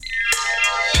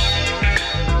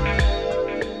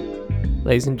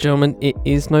Ladies and gentlemen, it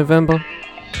is November.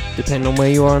 Depending on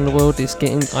where you are in the world, it's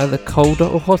getting either colder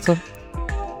or hotter.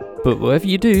 But whatever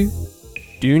you do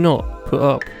not put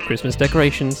up Christmas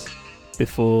decorations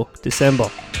before December.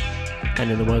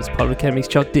 And in the words of Public Enemy's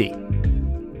Chuck D,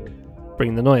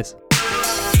 bring the noise.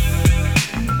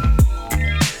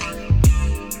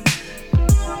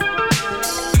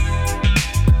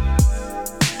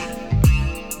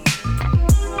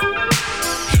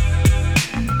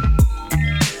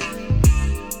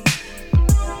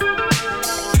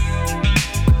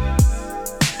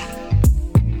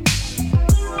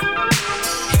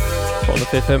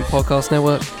 Fifth M Podcast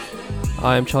Network.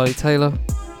 I am Charlie Taylor,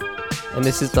 and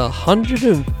this is the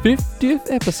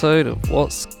 150th episode of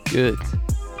What's Good.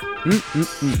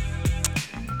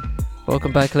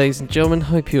 Welcome back, ladies and gentlemen.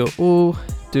 Hope you're all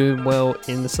doing well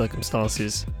in the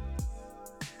circumstances.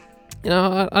 You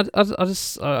know,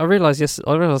 I realised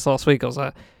last week. I was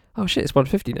like, oh shit, it's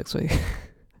 150 next week.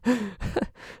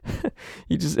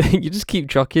 you just keep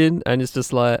chucking, and it's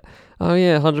just like, oh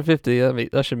yeah, 150.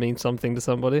 That should mean something to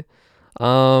somebody.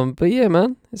 But yeah,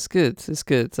 man, it's good. It's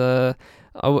good. Since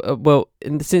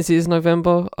it is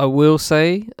November, I will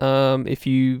say, if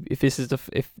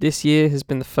this year has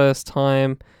been the first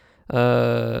time,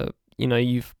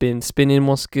 you've been spinning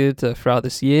What's Good throughout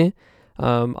this year,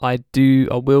 I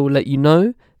will let you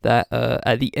know that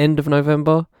at the end of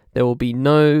November there will be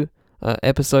no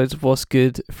episodes of What's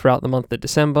Good throughout the month of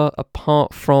December,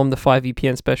 apart from the 5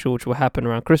 VPN special, which will happen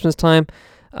around Christmas time.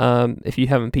 If you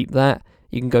haven't peeped that,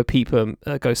 you can go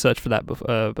go search for that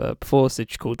before.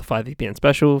 It's called the 5 VPN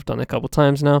special. I've done it a couple of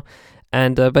times now.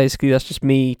 And basically that's just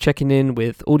me checking in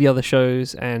with all the other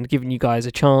shows and giving you guys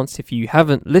a chance, if you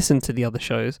haven't listened to the other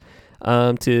shows,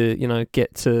 to,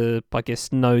 get to, I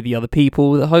guess, know the other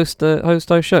people that host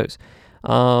those shows.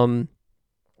 So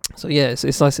yeah,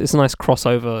 it's nice. It's a nice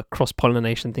crossover,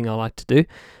 cross-pollination thing I like to do.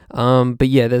 But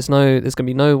yeah, there's going to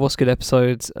be no What's Good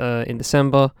episodes in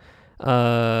December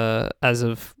as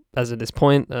of this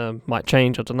point. Might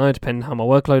change, I don't know, depending on how my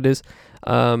workload is.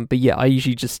 But yeah, I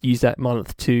usually just use that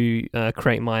month to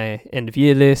create my end of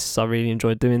year lists. I really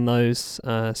enjoy doing those.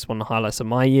 It's one of the highlights of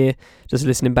my year. Just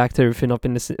listening back to everything I've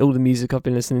been listening, all the music I've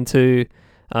been listening to,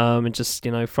 and just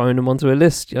throwing them onto a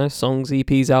list. Songs,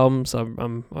 EPs, albums. I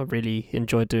really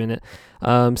enjoy doing it.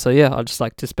 So yeah, I just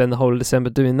like to spend the whole of December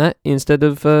doing that instead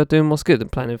of doing What's Good and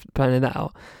planning that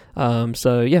out.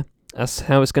 So yeah, that's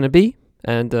how it's going to be.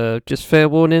 And just fair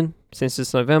warning, since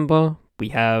it's November, we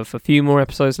have a few more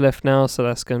episodes left now, so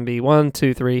that's going to be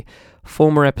 3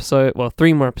 more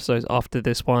episodes after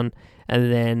this one,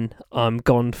 and then I'm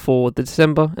gone for the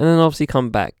December, and then obviously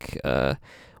come back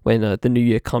when the new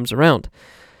year comes around.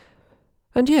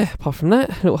 And yeah, apart from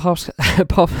that, a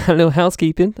little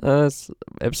housekeeping, it's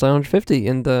episode 150,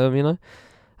 and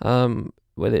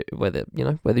whether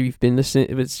you've been listening,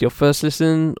 if it's your first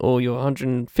listen or your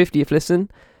 150th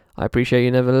listen, I appreciate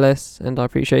you nevertheless, and I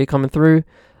appreciate you coming through.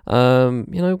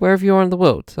 Wherever you are in the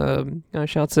world.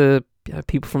 Shout out to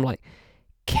people from like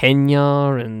Kenya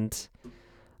and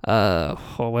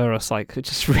where else, like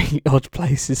just really odd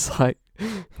places, like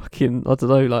fucking, I don't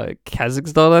know, like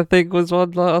Kazakhstan, I think was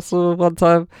one like I saw one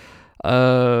time.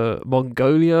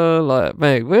 Mongolia, like,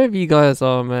 man, wherever you guys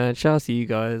are, man, shout out to you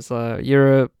guys.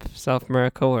 Europe, South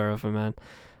America, wherever, man.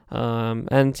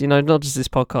 And not just this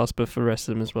podcast, but for the rest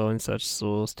of them as well, in such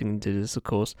source, Sting did this, of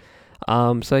course.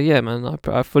 So yeah, man,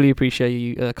 I fully appreciate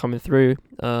you coming through.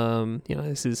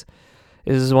 This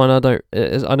is one I don't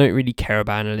really care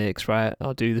about analytics, right?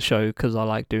 I'll do the show because I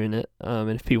like doing it. And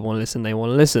if people want to listen, they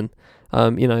want to listen.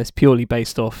 It's purely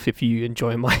based off if you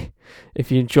enjoy my,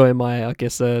 I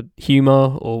guess,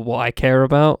 humor or what I care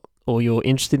about, or you're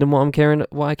interested in what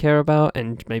I care about,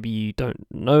 and maybe you don't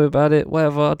know about it,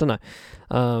 whatever, I don't know.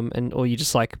 Or you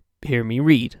just like hearing me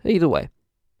read. Either way,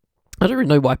 I don't really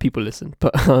know why people listen,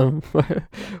 but for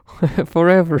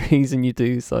whatever reason you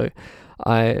do, so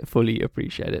I fully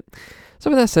appreciate it. So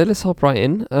with that said, let's hop right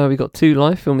in. We got 2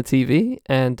 live film and TV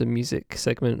and a music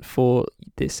segment for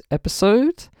this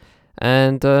episode.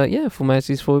 And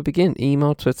formalities before we begin: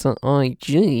 email, Twitter,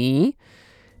 IG,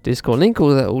 Discord link,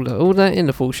 all that in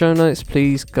the full show notes.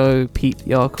 Please go peep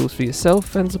the articles for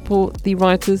yourself and support the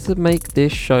writers that make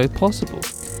this show possible.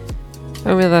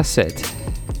 And with that said,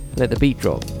 let the beat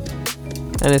drop,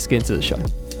 and let's get into the show.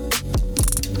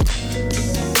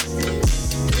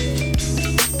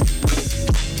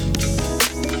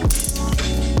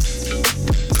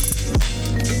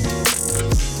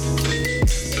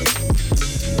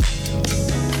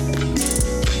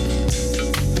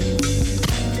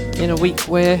 In a week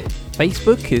where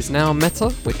Facebook is now Meta,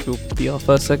 which will be our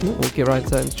first segment, we'll get right to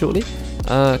that shortly,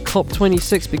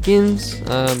 COP26 begins.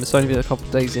 It's only been a couple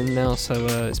of days in now, so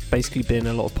it's basically been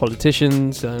a lot of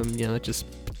politicians, just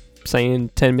saying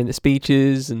 10-minute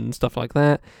speeches and stuff like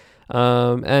that.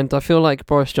 And I feel like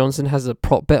Boris Johnson has a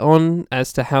prop bet on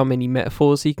as to how many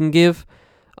metaphors he can give.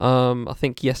 I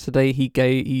think yesterday he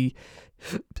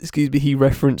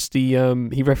referenced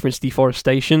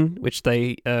deforestation, which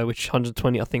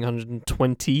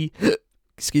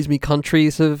 120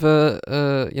 countries have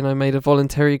made a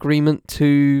voluntary agreement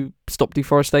to stop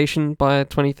deforestation by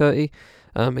 2030.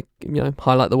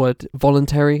 Highlight the word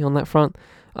voluntary on that front.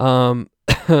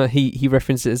 He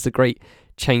referenced it as the Great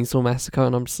Chainsaw Massacre,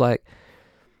 and I'm just like,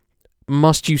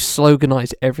 must you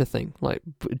sloganize everything? Like,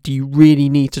 do you really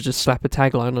need to just slap a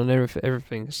tagline on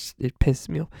everything? It pisses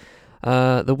me off.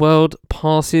 The world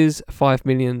passes 5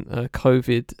 million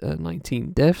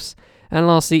COVID-19 deaths. And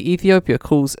lastly, Ethiopia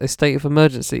calls a state of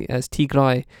emergency as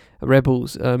Tigray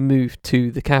rebels move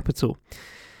to the capital.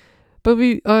 But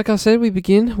like I said, we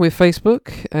begin with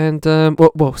Facebook. And,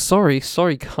 sorry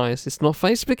guys, it's not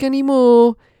Facebook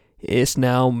anymore. It's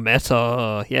now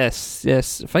Meta. Yes.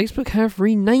 Facebook have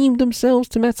renamed themselves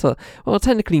to Meta. Well,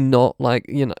 technically not.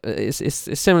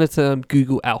 It's similar to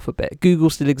Google Alphabet.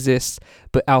 Google still exists,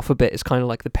 but Alphabet is kind of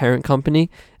like the parent company.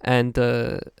 And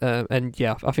I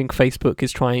think Facebook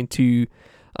is trying to,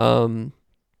 not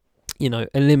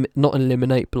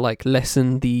eliminate, but like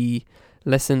lessen the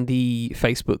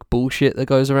Facebook bullshit that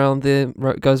goes around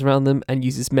them, and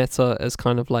uses Meta as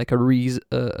kind of like a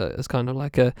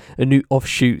new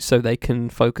offshoot, so they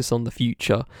can focus on the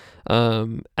future,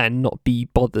 and not be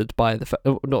bothered by the fact.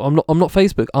 No, I'm not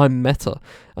Facebook. I'm Meta.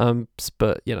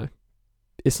 But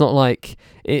it's not like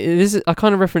it is. I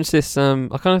kind of referenced this.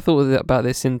 I kind of thought about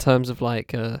this in terms of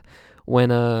like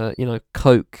when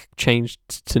Coke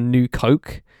changed to New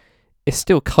Coke. It's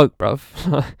still Coke, bruv.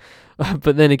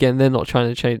 But then again, they're not trying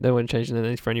to change. They weren't changing their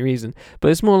names for any reason. But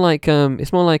it's more like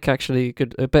actually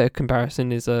a better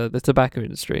comparison is the tobacco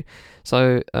industry.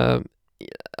 So I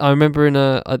remember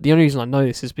the only reason I know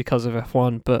this is because of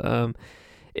F1. But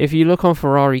if you look on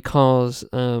Ferrari cars,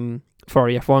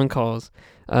 Ferrari F1 cars,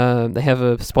 they have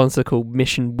a sponsor called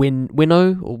Mission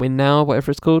Winnow or Win Now, whatever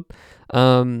it's called.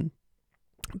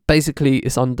 Basically,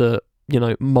 it's under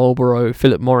Marlboro,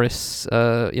 Philip Morris,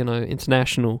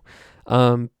 International.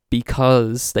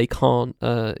 Because they can't,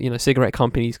 cigarette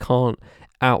companies can't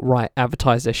outright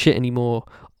advertise their shit anymore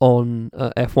on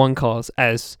F1 cars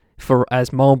as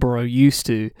Marlboro used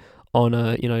to on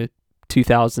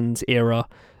 2000s era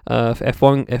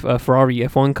Ferrari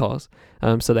F1 cars.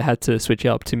 So they had to switch it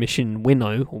up to Mission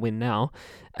Winnow or Win Now,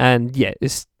 and yeah,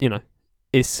 it's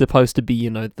supposed to be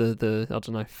the I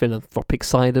don't know, philanthropic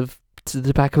side of to the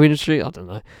tobacco industry. I don't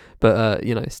know, but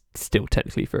it's still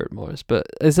technically Philip Morris, but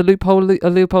there's a loophole. A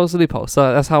loophole's a loophole.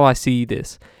 So that's how I see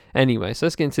this. Anyway, so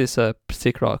let's get into this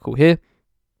particular article here.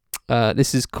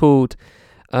 This is called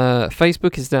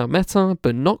Facebook is now Meta,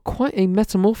 but not quite a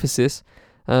metamorphosis.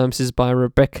 This is by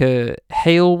Rebecca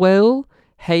Halewale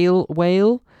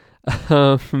via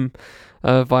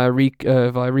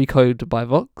Recode by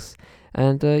Vox,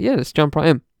 and let's jump right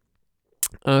in.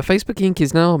 Facebook Inc.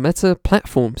 is now Meta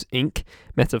Platforms Inc.,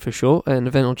 Meta for short, at an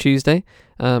event on Tuesday.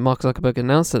 Mark Zuckerberg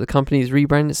announced that the company is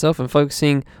rebranding itself and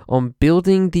focusing on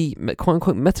building the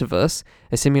quote-unquote metaverse,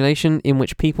 a simulation in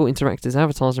which people interact as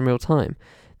avatars in real time.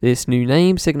 This new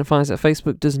name signifies that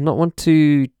Facebook does not want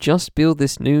to just build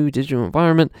this new digital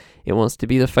environment, it wants to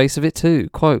be the face of it too.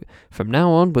 Quote, "From now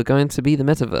on, we're going to be the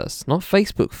metaverse, not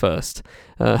Facebook first."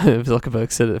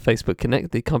 Zuckerberg said at Facebook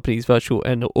Connect, the company's virtual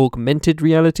and augmented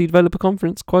reality developer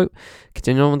conference. Quote,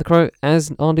 continuing on with the quote,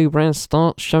 "As our new brand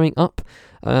starts showing up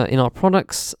in our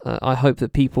products, I hope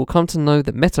that people come to know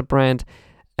the Meta brand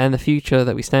and the future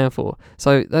that we stand for."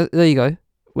 So there you go.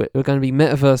 We're going to be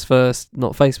metaverse first,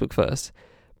 not Facebook first.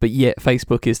 But yet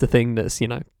Facebook is the thing that's,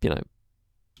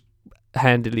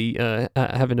 handily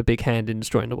having a big hand in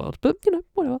destroying the world. But,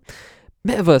 whatever.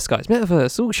 Metaverse, guys.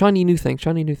 Metaverse. Oh, shiny new thing.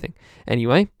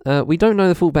 Anyway, we don't know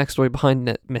the full backstory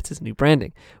behind Meta's new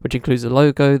branding, which includes a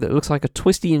logo that looks like a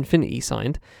twisted infinity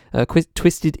sign. When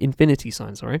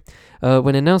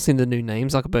announcing the new name,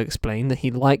 Zuckerberg explained that he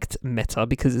liked Meta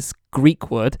because it's a Greek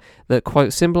word that,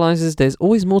 quote, symbolizes there's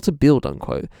always more to build,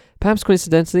 unquote. Perhaps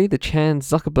coincidentally, the Chan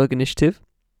Zuckerberg Initiative,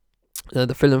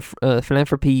 the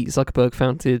philanthropy Zuckerberg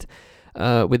founded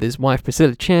with his wife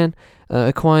Priscilla Chan,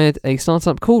 acquired a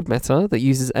startup called Meta that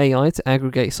uses AI to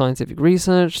aggregate scientific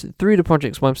research. Through the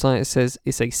project's website, it says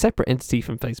it's a separate entity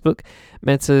from Facebook.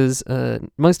 Meta's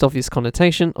most obvious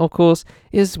connotation, of course,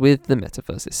 is with the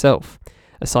metaverse itself.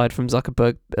 aside from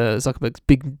Zuckerberg's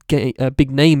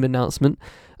big name announcement.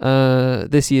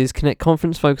 This year's Connect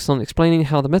conference focused on explaining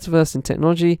how the metaverse and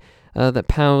technology that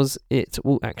powers it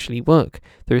will actually work.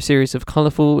 Through a series of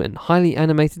colourful and highly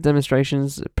animated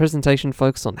demonstrations, the presentation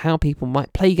focused on how people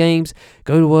might play games,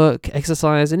 go to work,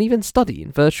 exercise, and even study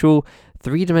in virtual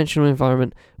three-dimensional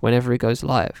environment whenever it goes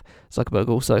live. Zuckerberg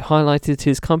also highlighted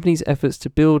his company's efforts to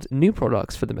build new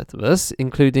products for the metaverse,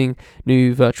 including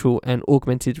new virtual and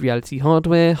augmented reality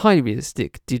hardware, highly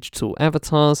realistic digital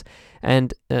avatars,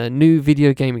 and new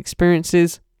video game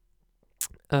experiences.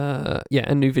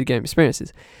 And new video game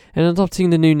experiences. And adopting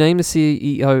the new name, the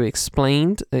CEO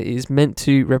explained, is meant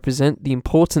to represent the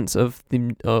importance of the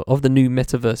new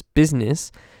metaverse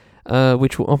business,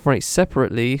 which will operate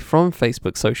separately from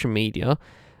Facebook's social media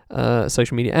apps.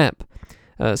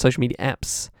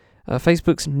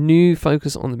 Facebook's new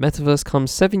focus on the metaverse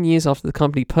comes 7 years after the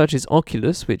company purchased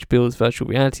Oculus, which builds virtual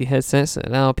reality headsets that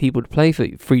allow people to play for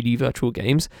 3D virtual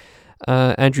games.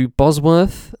 Andrew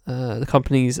Bosworth, the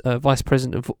company's vice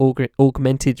president of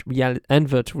augmented reality and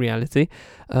virtual reality,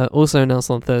 also announced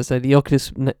on Thursday the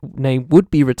Oculus name would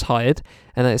be retired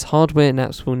and that its hardware and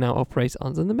apps will now operate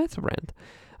under the Meta brand.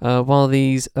 While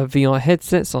these VR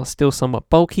headsets are still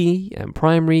somewhat bulky and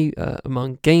primary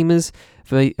among gamers,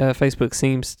 Facebook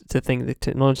seems to think the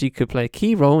technology could play a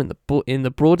key role in the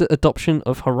broader adoption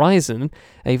of Horizon,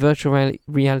 a virtual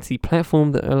reality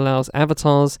platform that allows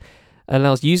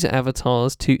user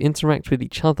avatars to interact with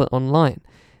each other online.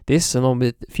 This, along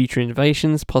with future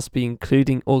innovations, possibly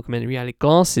including augmented reality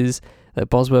glasses that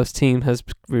Bosworth's team has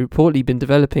reportedly been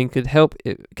developing, could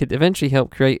eventually help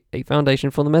create a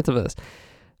foundation for the metaverse.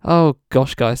 Oh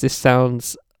gosh, guys, this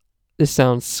sounds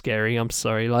scary. I'm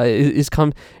sorry.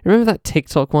 Remember that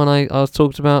TikTok one I was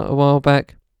talking about a while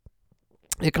back?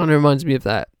 It kind of reminds me of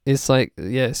that. It's like,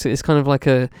 so it's kind of like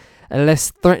a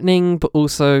less threatening, but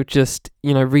also just,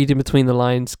 reading between the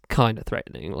lines, kind of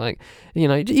threatening. Like,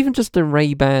 even just the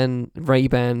Ray-Ban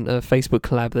Facebook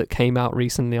collab that came out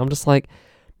recently, I'm just like,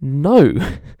 no,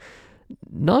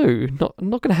 not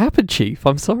going to happen, Chief.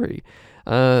 I'm sorry.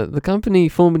 The company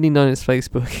formerly known as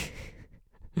Facebook,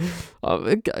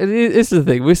 it's the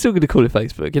thing, we're still going to call it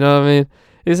Facebook, you know what I mean?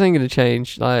 This ain't going to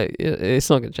change. Like, it's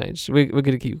not going to change. We're going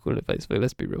to keep calling it Facebook,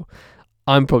 let's be real.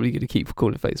 I'm probably going to keep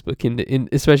calling it Facebook.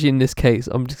 Especially in this case,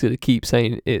 I'm just going to keep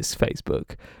saying it's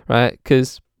Facebook, right?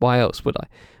 Because why else would I?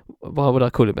 Why would I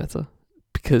call it Meta?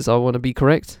 Because I want to be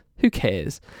correct? Who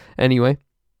cares? Anyway,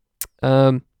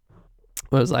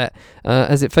 what was that?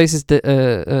 As it faces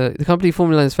the company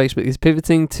formerly known as Facebook is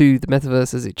pivoting to the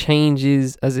metaverse as it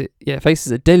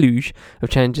faces a deluge of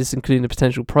changes, including a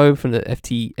potential probe from the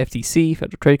FTC,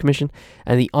 Federal Trade Commission,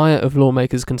 and the ire of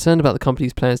lawmakers concerned about the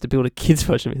company's plans to build a kids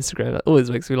version of Instagram. That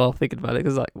always makes me laugh thinking about it,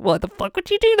 because what the fuck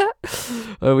would you do that?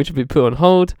 Which would be put on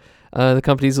hold. The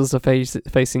company is also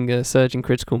facing a surge in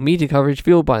critical media coverage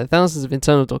fueled by the thousands of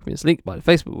internal documents leaked by the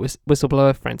Facebook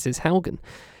whistleblower Frances Haugen.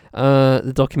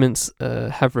 The documents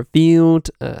have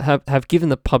given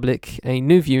the public a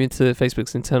new view into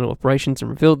Facebook's internal operations and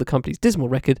revealed the company's dismal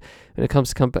record when it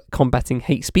comes to combating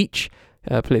hate speech,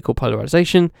 political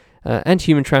polarization, and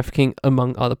human trafficking,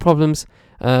 among other problems.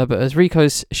 But as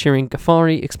Rico's Shirin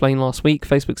Ghaffari explained last week,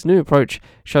 Facebook's new approach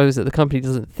shows that the company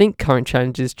doesn't think current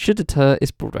challenges should deter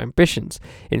its broader ambitions.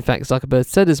 In fact, Zuckerberg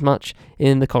said as much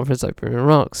in the conference opening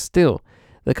remarks. Still,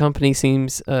 the company seemed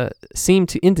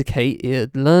to indicate it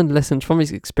had learned lessons from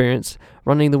its experience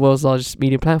running the world's largest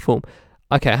media platform.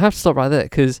 Okay, I have to stop right there,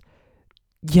 because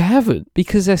you haven't,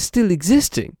 because they're still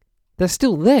existing. They're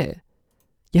still there.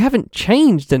 You haven't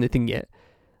changed anything yet.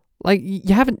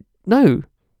 You haven't learned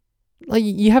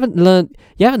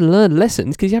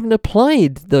lessons because you haven't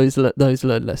applied those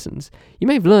learned lessons. You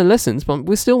may have learned lessons, but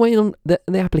we're still waiting on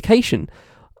the application,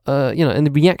 and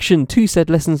the reaction to said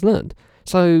lessons learned.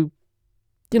 So,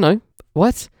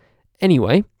 what?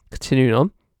 Anyway, continuing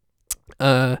on.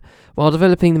 While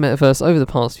developing the metaverse over the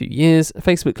past few years,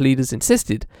 Facebook leaders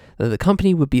insisted that the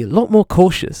company would be a lot more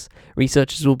cautious.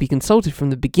 Researchers will be consulted from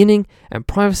the beginning, and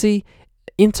privacy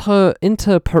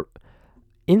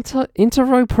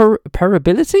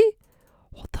interoperability?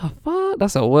 What the fuck?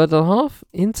 That's a word and a half.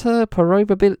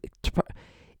 Interoperability.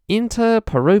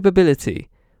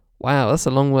 Wow, that's a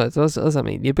long word. What does that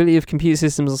mean? The ability of computer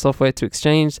systems and software to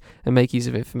exchange and make use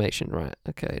of information. Right.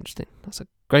 Okay, interesting. That's a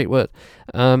great word.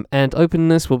 And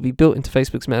openness will be built into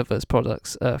Facebook's metaverse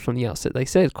products from the outset. They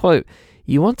said, quote,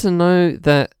 you want to know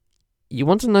that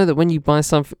when you buy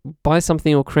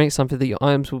something or create something, that your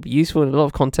items will be useful in a lot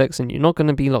of contexts, and you're not going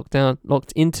to be locked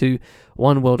into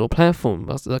one world or platform,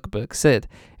 as Zuckerberg said.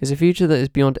 It's a future that is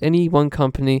beyond any one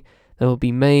company that will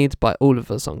be made by all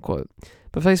of us, unquote.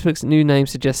 But Facebook's new name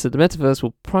suggests that the metaverse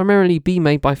will primarily be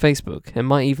made by Facebook and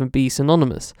might even be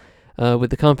synonymous with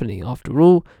the company. After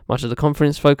all, much of the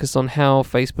conference focused on how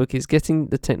Facebook is getting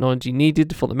the technology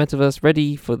needed for the metaverse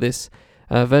ready for this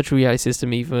virtual reality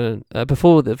system, even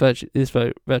before this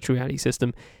virtual reality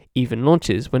system even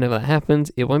launches. Whenever that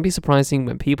happens, it won't be surprising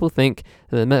when people think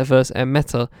that the metaverse and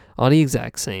Meta are the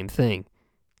exact same thing.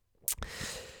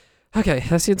 Okay,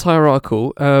 that's the entire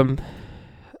article.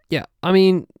 Yeah, I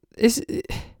mean,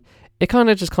 it kind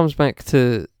of just comes back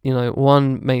to,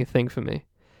 one main thing for me.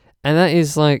 And that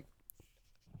is, like,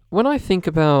 when I think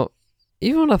about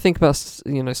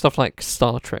stuff like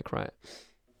Star Trek, right?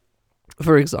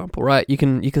 For example, right? You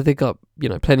can think up,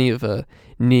 plenty of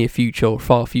near future or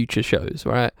far future shows,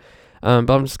 right? But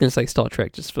I'm just going to say Star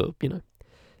Trek just for,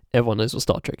 everyone knows what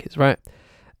Star Trek is, right?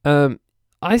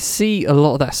 I see a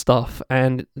lot of that stuff,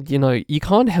 and, you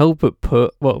can't help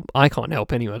but I can't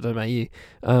help anyway, I don't know about you.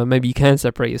 Maybe you can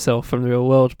separate yourself from the real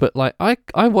world, but, like,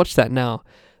 I watch that now,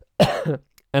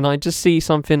 and I just see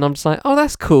something, I'm just like, oh,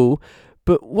 that's cool,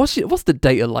 but what's the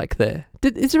data like there?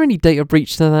 Is there any data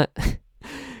breach to that?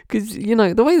 Because,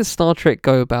 the way the Star Trek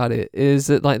go about it is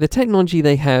that, like, the technology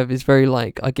they have is very,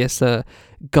 like, I guess,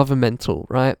 governmental,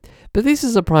 right? But this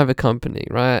is a private company,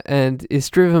 right? And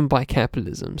it's driven by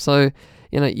capitalism. So,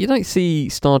 you don't see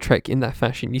Star Trek in that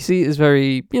fashion. You see it as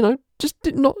very, just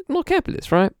not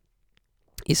capitalist, right?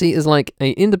 You see it as like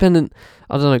a independent,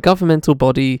 governmental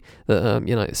body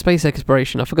that, space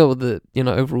exploration. I forgot what the,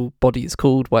 overall body is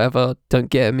called, whatever. Don't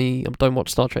get me. I don't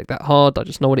watch Star Trek that hard. I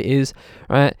just know what it is,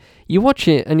 right? You watch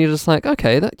it and you're just like,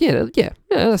 okay,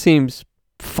 that seems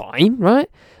fine, right?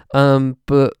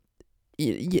 But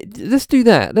let's do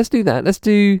that. Let's do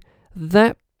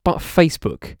that, but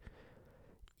Facebook,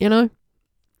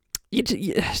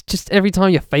 just every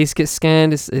time your face gets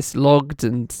scanned, it's logged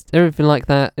and everything like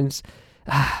that, and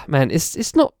man,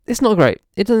 it's not great.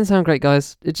 It doesn't sound great,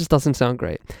 guys. It just doesn't sound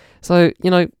great. So,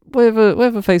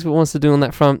 whatever Facebook wants to do on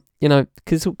that front,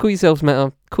 because call yourselves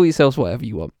Meta, call yourselves whatever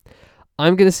you want.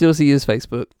 I'm going to still see you as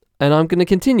Facebook, and I'm going to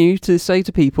continue to say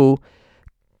to people,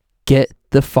 get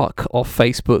the fuck off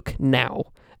Facebook now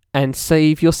and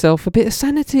save yourself a bit of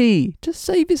sanity. Just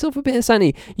save yourself a bit of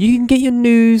sanity. You can get your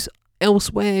news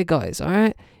elsewhere, guys,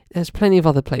 alright? There's plenty of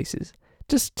other places.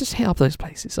 Just hit up those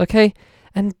places, okay?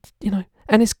 And,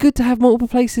 and it's good to have multiple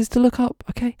places to look up,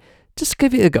 okay? Just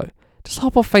give it a go. Just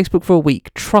hop off Facebook for a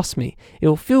week. Trust me.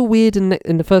 It'll feel weird in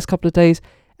the first couple of days,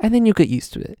 and then you'll get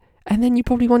used to it. And then you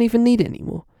probably won't even need it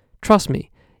anymore. Trust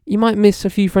me. You might miss a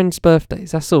few friends'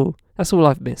 birthdays. That's all. That's all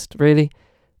I've missed, really.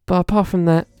 But apart from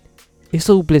that, it's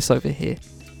all bliss over here.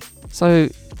 So,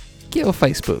 get off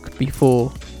Facebook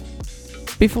before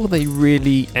they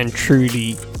really and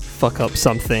truly fuck up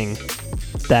something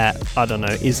that,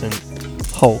 isn't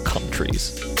whole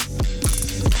countries.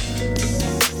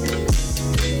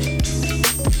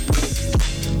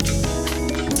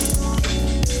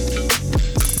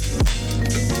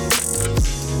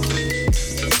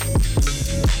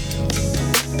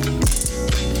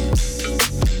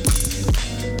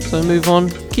 So move on,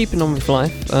 keeping on with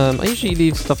life. I usually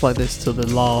leave stuff like this till the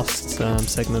last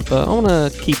segment, but I want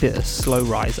to keep it a slow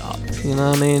rise up, you know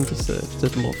what I mean?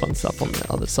 Just more fun stuff on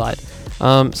the other side.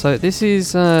 So this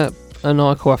is an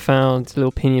article I found, a little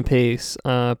opinion piece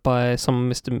by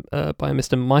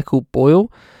Mr. Michael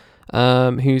Boyle,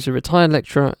 who's a retired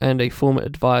lecturer and a former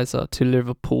advisor to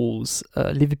Liverpool's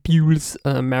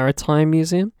Maritime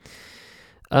Museum.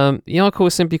 The article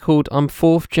is simply called I'm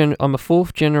a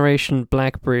fourth generation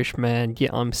black British man, yet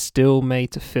I'm still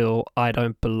made to feel I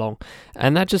don't belong.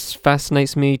 And that just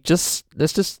fascinates me. Let's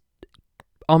just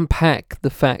unpack the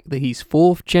fact that he's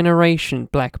fourth generation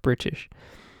black British.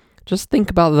 Just think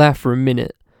about that for a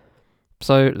minute.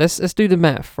 So let's do the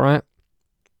math, right?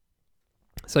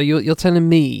 So you're telling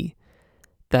me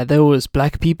that there was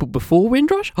black people before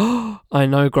Windrush? I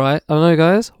know,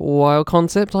 guys. Wild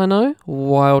concept, I know.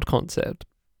 Wild concept.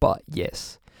 But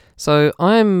yes, so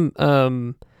I'm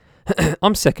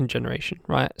second generation,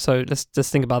 right? So let's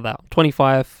just think about that. I'm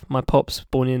 25. My pop's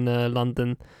born in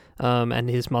London, and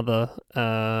his mother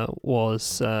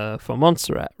was from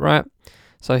Montserrat, right?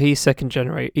 So he's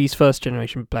he's first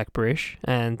generation black British,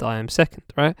 and I am second,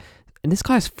 right? And this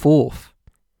guy's fourth.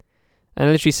 And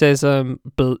it literally says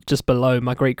just below,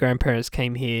 my great grandparents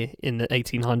came here in the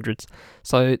 1800s.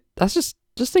 So that's just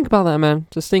think about that, man.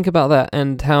 Just think about that,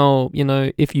 and how,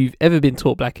 if you've ever been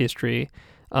taught black history,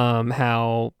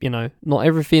 how, not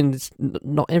everything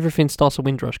starts at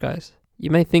Windrush, guys.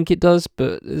 You may think it does,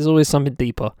 but there's always something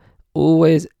deeper.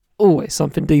 Always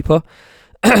something deeper.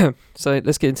 So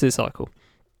let's get into this article.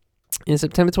 In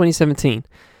September 2017,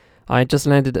 I had just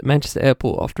landed at Manchester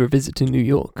Airport after a visit to New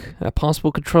York. At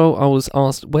passport control, I was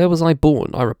asked, where was I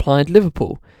born? I replied,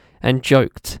 Liverpool, and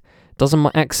joked, doesn't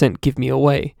my accent give me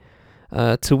away?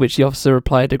 To which the officer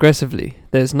replied aggressively,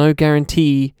 there's no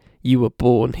guarantee you were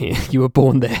born here. You were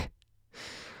born there.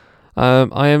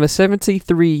 I am a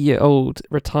 73-year-old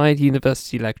retired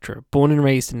university lecturer, born and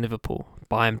raised in Liverpool.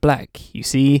 But I'm black, you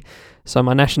see, so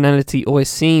my nationality always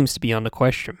seems to be under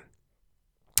question.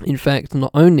 In fact,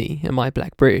 not only am I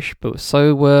black British, but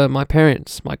so were my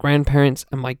parents, my grandparents,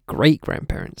 and my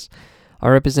great-grandparents. I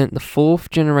represent the fourth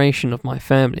generation of my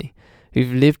family,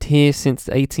 who've lived here since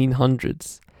the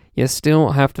 1800s, yet still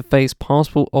I have to face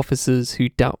passport officers who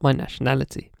doubt my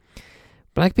nationality.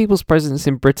 Black people's presence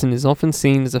in Britain is often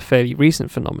seen as a fairly recent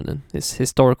phenomenon. This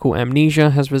historical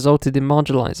amnesia has resulted in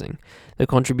marginalising the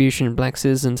contribution black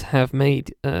citizens have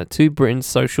made to Britain's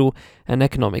social and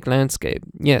economic landscape.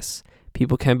 Yes,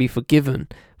 people can be forgiven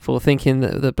for thinking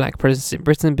that the black presence in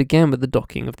Britain began with the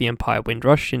docking of the Empire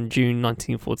Windrush in June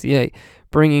 1948,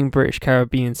 bringing British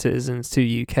Caribbean citizens to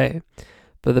the UK.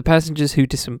 But the passengers who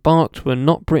disembarked were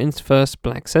not Britain's first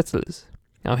black settlers.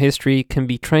 Our history can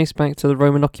be traced back to the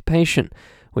Roman occupation,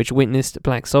 which witnessed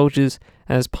black soldiers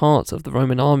as part of the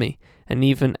Roman army, and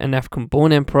even an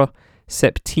African-born emperor,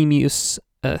 Septimius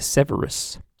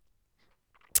Severus.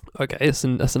 Okay,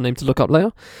 that's a name to look up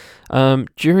later.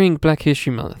 During Black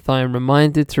History Month, I am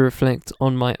reminded to reflect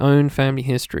on my own family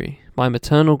history. My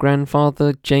maternal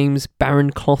grandfather, James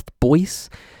Barronclough Boyce,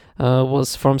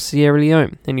 was from Sierra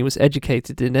Leone, and he was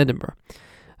educated in Edinburgh.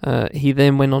 He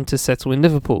then went on to settle in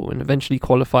Liverpool and eventually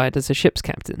qualified as a ship's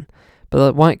captain. But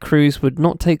the white crews would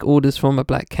not take orders from a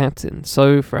black captain,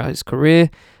 so throughout his career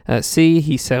at sea,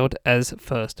 he sailed as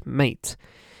first mate.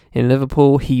 In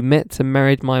Liverpool, he met and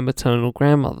married my maternal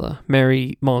grandmother,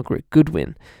 Mary Margaret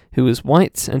Goodwin, who was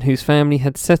white and whose family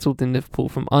had settled in Liverpool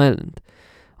from Ireland.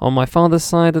 On my father's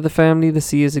side of the family, the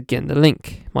sea is again the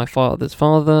link. My father's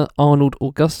father, Arnold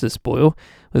Augustus Boyle,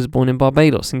 was born in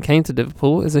Barbados and came to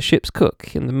Liverpool as a ship's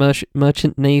cook in the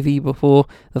merchant navy before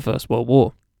the First World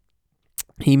War.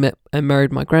 He met and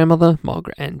married my grandmother,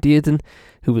 Margaret Ann Dearden,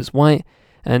 who was white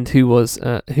and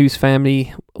whose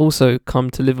family also come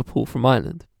to Liverpool from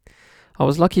Ireland. I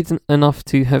was lucky enough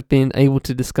to have been able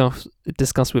to discuss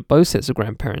with both sets of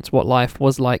grandparents what life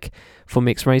was like for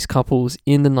mixed race couples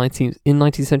in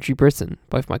 19th century Britain.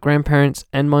 Both my grandparents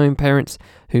and my own parents,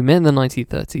 who met in the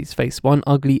 1930s, faced one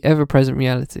ugly, ever-present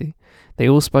reality. They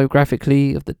all spoke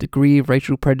graphically of the degree of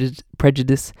racial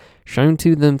prejudice shown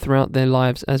to them throughout their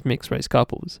lives as mixed race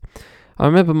couples. I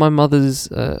remember my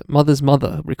mother's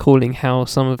mother recalling how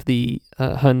some of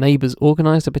her neighbours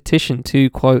organised a petition to,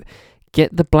 quote,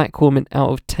 get the black woman out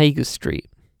of Tagus Street,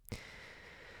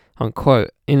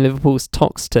 unquote, in Liverpool's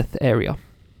Toxteth area.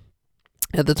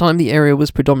 At the time, the area was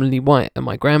predominantly white, and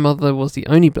my grandmother was the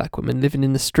only black woman living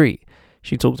in the street.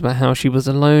 She talked about how she was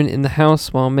alone in the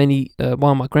house while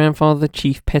my grandfather,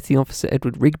 Chief Petty Officer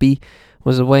Edward Rigby,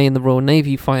 was away in the Royal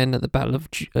Navy fighting at the Battle of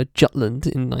Jutland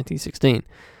in 1916.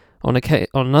 On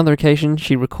another occasion,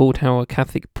 she recalled how a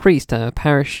Catholic priest at a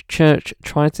parish church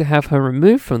tried to have her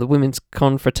removed from the women's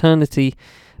confraternity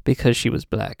because she was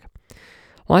black.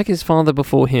 Like his father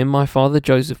before him, my father,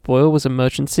 Joseph Boyle, was a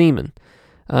merchant seaman.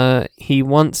 He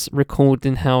once recalled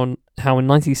how in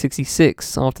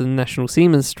 1966, after the National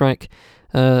Seamen's Strike,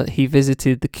 he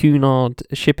visited the Cunard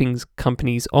Shipping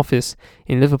Company's office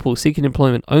in Liverpool seeking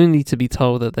employment, only to be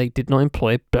told that they did not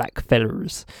employ black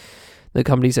fellers. The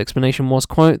company's explanation was,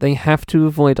 quote, they have to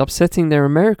avoid upsetting their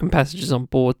American passengers on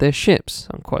board their ships,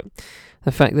 unquote.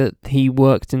 The fact that he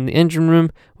worked in the engine room,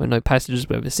 where no passengers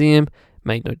would ever see him,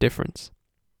 made no difference.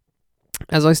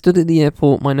 As I stood at the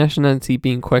airport, my nationality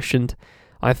being questioned,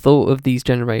 I thought of these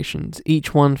generations,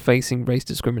 each one facing race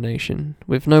discrimination,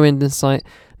 with no end in sight,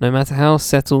 no matter how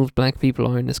settled black people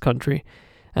are in this country.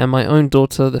 And my own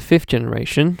daughter, the fifth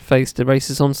generation, faced a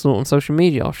racist onslaught on social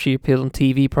media after she appeared on a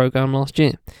TV programme last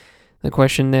year. The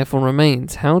question therefore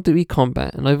remains, how do we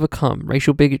combat and overcome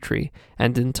racial bigotry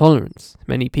and intolerance?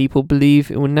 Many people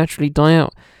believe it will naturally die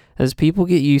out as people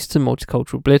get used to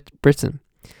multicultural Britain.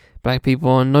 Black people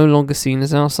are no longer seen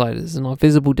as outsiders, and our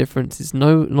visible difference is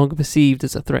no longer perceived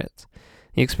as a threat.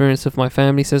 The experience of my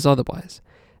family says otherwise.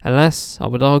 Alas, I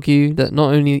would argue that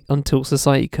not only until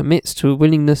society commits to a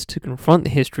willingness to confront the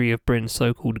history of Britain's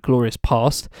so-called glorious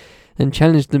past and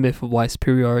challenge the myth of white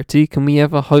superiority can we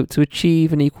ever hope to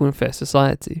achieve an equal and fair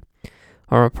society.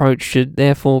 Our approach should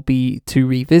therefore be to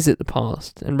revisit the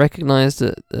past and recognise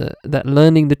that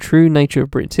learning the true nature of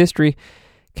Britain's history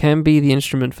can be the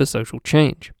instrument for social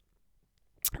change.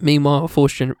 Meanwhile, a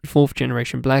fourth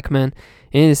generation black man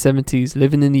in his 70s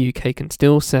living in the UK can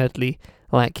still sadly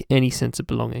lack any sense of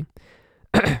belonging.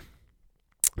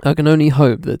 I can only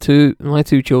hope that my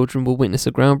two children will witness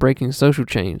a groundbreaking social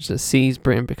change that sees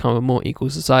Britain become a more equal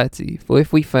society. For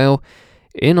if we fail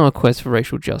in our quest for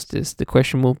racial justice, the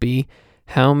question will be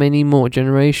how many more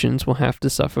generations will have to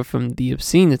suffer from the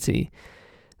obscenity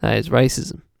that is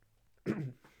racism.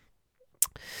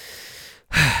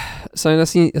 So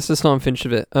that's the start and finish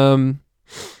of it. I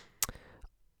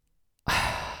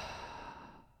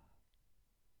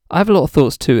have a lot of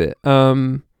thoughts to it.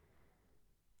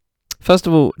 First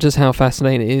of all, just how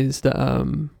fascinating it is that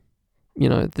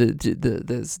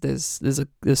there's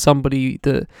somebody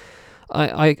that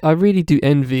I really do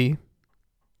envy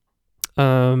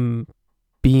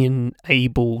being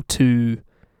able to,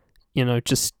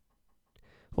 just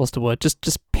what's the word?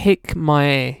 Just pick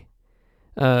my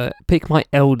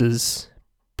elders'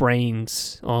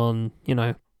 brains on,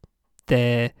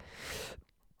 their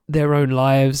own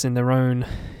lives and their own,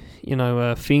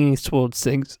 feelings towards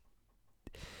things.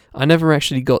 I never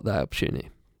actually got that opportunity.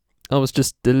 I was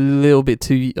just a little bit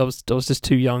too. I was just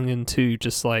too young and too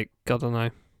just like, I don't know,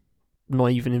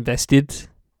 not even invested,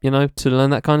 to learn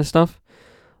that kind of stuff.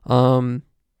 I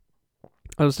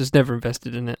was just never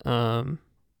invested in it.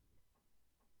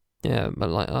 Yeah, but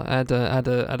like I had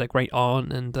a great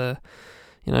aunt, and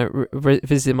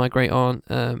visited my great aunt,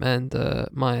 and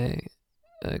my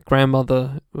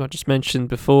grandmother, who I just mentioned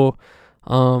before.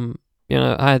 I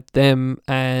had them,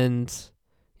 and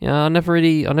I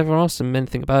never asked them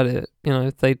anything about it.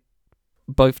 They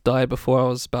both died before I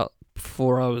was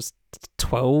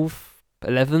 12,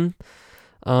 11.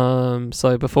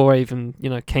 So before I even,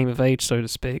 came of age, so to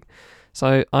speak.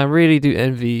 So I really do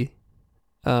envy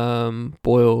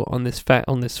Boyle on this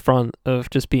front of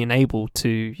just being able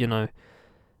to,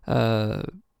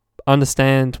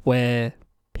 understand where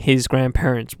his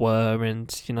grandparents were,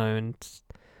 and and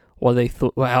what they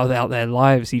thought, how their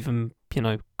lives even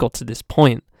got to this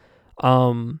point.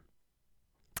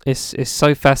 It's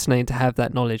so fascinating to have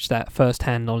that knowledge, that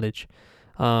first-hand knowledge,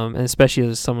 and especially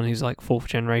as someone who's like fourth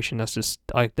generation. That's just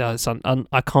I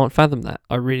can't fathom that.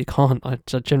 I really can't. I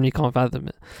generally can't fathom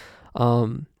it.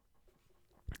 I'm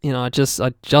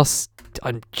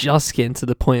just getting to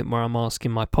the point where I'm asking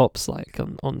my pops like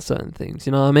on certain things.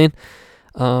 You know what I mean?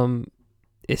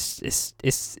 It's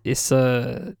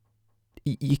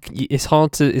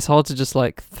hard to just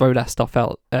like throw that stuff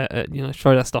out,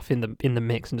 throw that stuff in the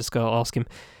mix and just go ask him,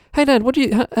 hey Dad,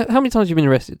 how many times have you been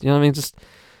arrested? You know what I mean? Just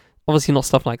obviously not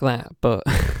stuff like that, but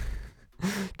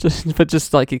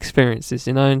just like experiences,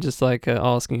 and just like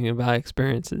asking him about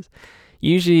experiences.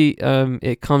 Usually,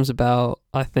 it comes about,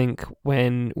 I think,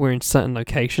 when we're in certain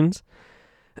locations,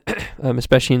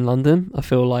 especially in London. I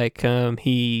feel like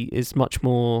he is much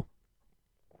more.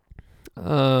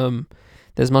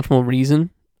 There's much more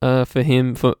reason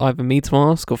for either me to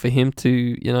ask or for him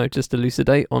to, just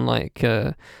elucidate on like,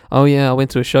 oh yeah, I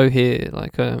went to a show here,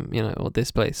 like, or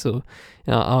this place, or,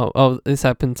 oh, this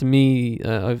happened to me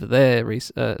over there,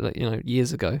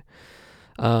 years ago.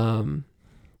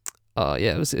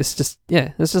 It's just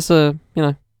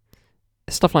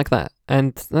stuff like that,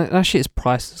 and that shit is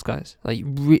priceless, guys. Like,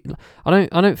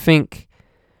 I don't think.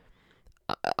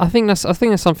 I think that's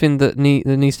something that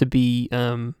needs to be.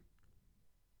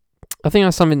 I think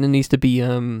that's something that needs to be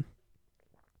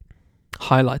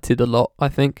highlighted a lot. I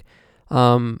think.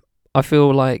 I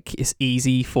feel like it's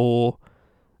easy for.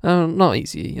 Not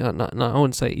easy. No, I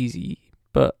wouldn't say easy,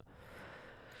 but.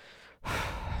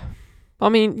 I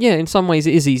mean, yeah, in some ways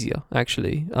it is easier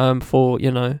actually. For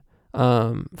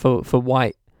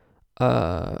white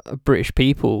British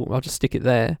people, I'll just stick it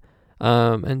there,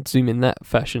 and zoom in that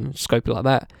fashion, scope it like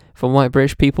that. For white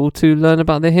British people to learn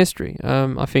about their history,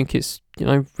 I think it's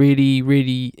really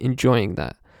really enjoying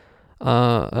that.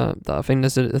 I think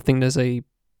there's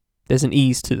an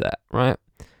ease to that, right?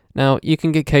 Now you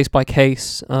can get case by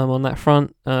case on that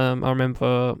front. I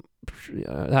remember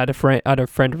I had a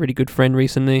really good friend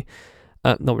recently.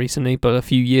 Not recently, but a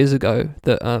few years ago,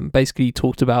 that basically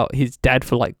talked about his dad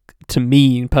to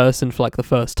me in person for like the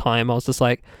first time. I was just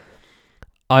like,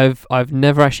 I've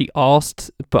never actually asked,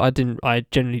 but I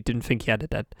generally didn't think he had a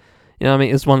dad. You know what I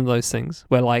mean? It's one of those things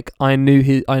where like I know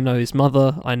his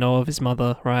mother, I know of his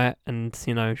mother, right? And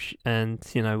I've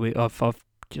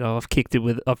kicked it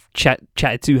with, I've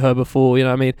chatted to her before. You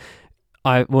know what I mean?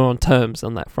 We're on terms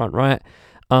on that front, right?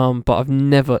 But I've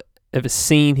never ever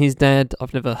seen his dad.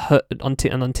 I've never heard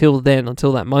until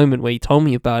that moment where he told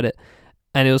me about it,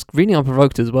 and it was really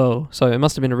unprovoked as well. So it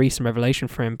must have been a recent revelation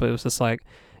for him. But it was just like,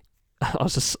 I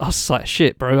was just like,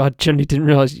 shit, bro. I generally didn't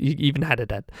realize you even had a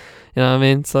dad. You know what I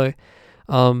mean? So,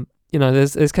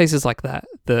 there's cases like that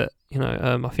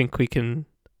I think we can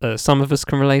some of us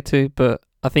can relate to, but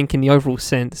I think in the overall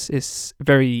sense, it's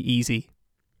very easy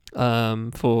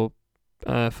for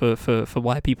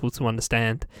white people to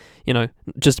understand,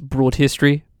 just broad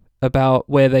history about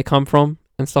where they come from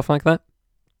and stuff like that.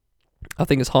 I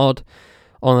think it's hard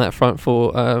on that front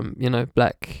for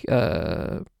black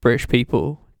British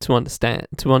people to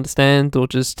understand or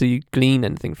just to glean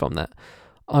anything from that.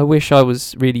 I wish I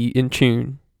was really in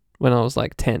tune when I was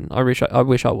like 10. I wish I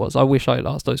was. I wish I had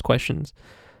asked those questions.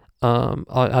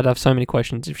 I'd have so many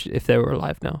questions if they were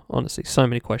alive now. Honestly, so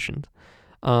many questions.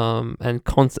 If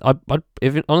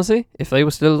they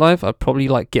were still alive, I'd probably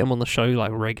like get them on the show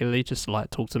like regularly, just to like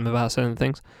talk to them about certain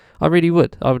things. I really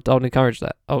would. I would encourage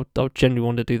that. I would genuinely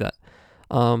want to do that.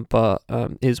 But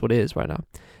it is what it is right now.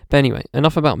 But anyway,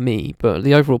 enough about me. But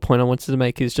the overall point I wanted to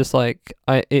make is just like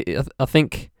I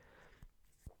think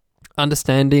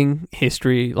understanding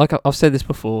history, like I've said this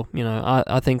before,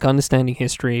 I think understanding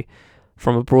history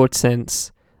from a broad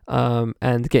sense,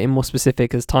 and getting more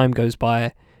specific as time goes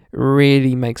by,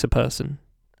 really makes a person,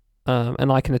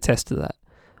 and I can attest to that.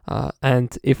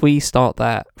 And if we start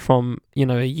that from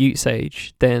a youth's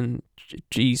age, then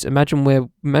geez, imagine where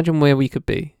we could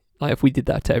be. Like if we did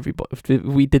that to everybody, if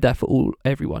we did that for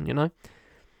everyone,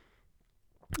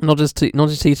 not just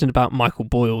teaching about Michael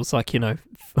Boyle's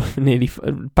nearly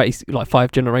basically like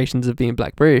 5 generations of being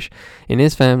black British in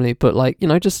his family, but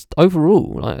just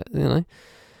overall,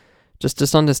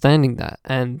 just understanding that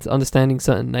and understanding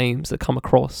certain names that come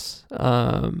across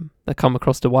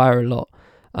the wire a lot,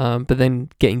 but then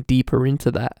getting deeper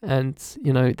into that, and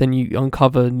then you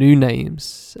uncover new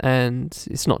names, and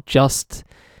it's not just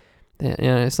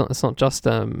it's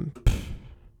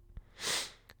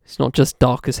not just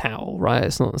dark as hell, right?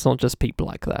 It's not just people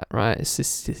like that, right? It's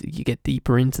just you get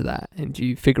deeper into that and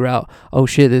you figure out, oh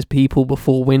shit, there's people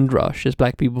before Windrush, there's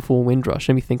black people before Windrush.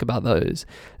 Let me think about those.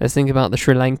 Let's think about the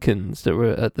Sri Lankans that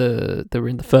were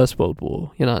in the First World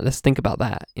War. Let's think about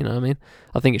that. You know what I mean?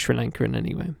 I think it's Sri Lankan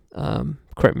anyway.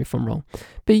 Correct me if I'm wrong,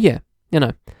 but yeah,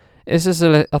 it's just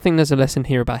I think there's a lesson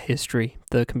here about history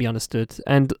that can be understood,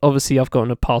 and obviously I've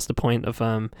gotten past the point of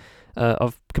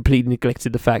I've completely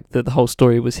neglected the fact that the whole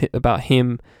story was about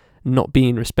him not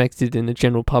being respected in the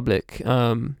general public,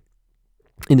 in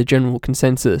the general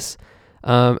consensus,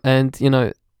 and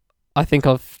I think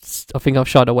I've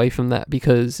shied away from that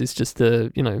because it's just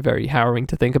very harrowing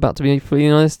to think about, to be completely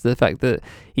honest. The fact that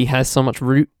he has so much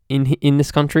root in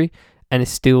this country and is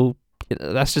still,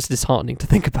 that's just disheartening to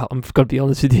think about. I've got to be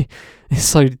honest with you, it's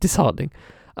so disheartening.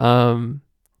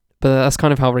 But that's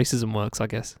kind of how racism works, I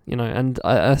guess, and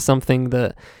something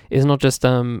that is not just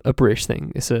a British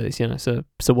thing. It's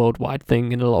a worldwide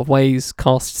thing in a lot of ways.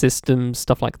 Caste systems,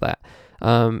 stuff like that.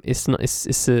 It's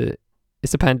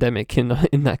a pandemic in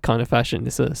that kind of fashion.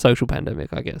 It's a social pandemic,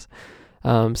 I guess.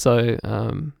 I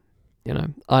don't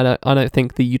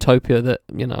think the utopia that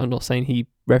I'm not saying he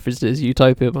referenced it as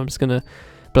utopia, but I'm just gonna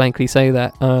blankly say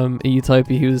that a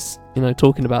utopia he was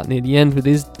talking about near the end with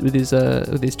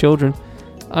his children,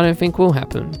 I don't think will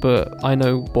happen. But I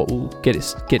know what will get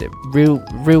it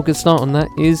real good start on that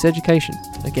is education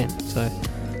again. So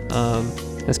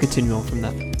let's continue on from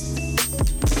that.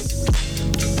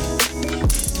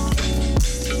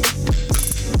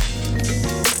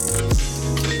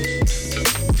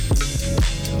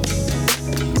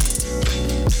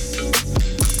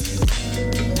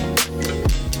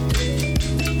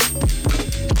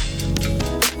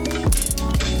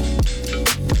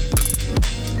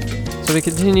 So we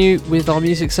continue with our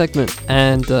music segment,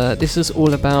 and this is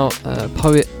all about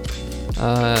poet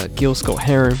Gil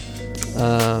Scott-Heron,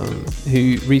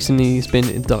 who recently has been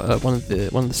one of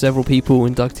the several people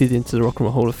inducted into the Rock and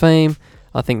Roll Hall of Fame.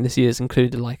 I think this year's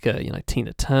included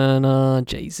Tina Turner,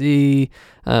 Jay-Z.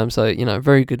 So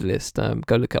very good list.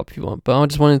 Go look it up if you want. But I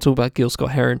just wanted to talk about Gil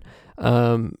Scott-Heron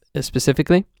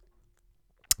specifically.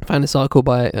 I found this article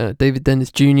by David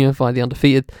Dennis Jr. via The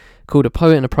Undefeated called "A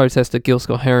Poet and a Protester, Gil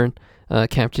Scott-Heron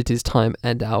captured his time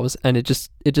and hours," and it just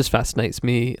fascinates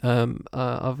me.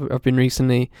 I've been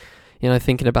recently,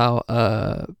 thinking about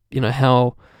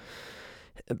how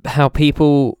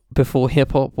people before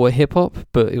hip hop were hip hop,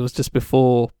 but it was just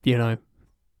before the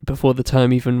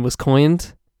term even was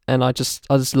coined, and I just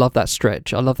love that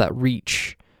stretch. I love that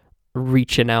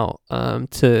reaching out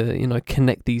to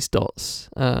connect these dots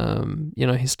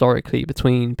historically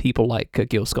between people like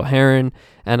Gil Scott-Heron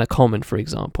and a Common, for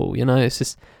example. It's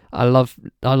just I love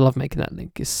making that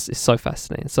link. It's so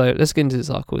fascinating. So let's get into this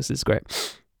article. This is great.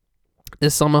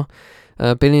 This summer,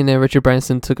 billionaire Richard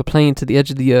Branson took a plane to the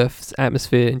edge of the Earth's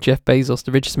atmosphere, and Jeff Bezos,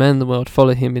 the richest man in the world,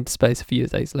 followed him into space a few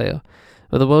days later.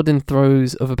 With the world in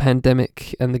throes of a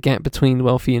pandemic and the gap between the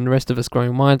wealthy and the rest of us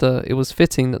growing wider, it was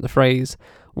fitting that the phrase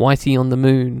 "Whitey on the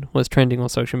Moon" was trending on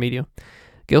social media.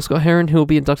 Gil Scott-Heron, who will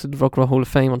be inducted to the Rock and Roll Hall of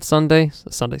Fame on Sunday, so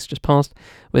Sunday's just passed,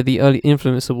 with the Early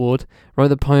Influence Award, wrote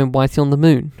the poem "Whitey on the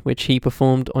Moon," which he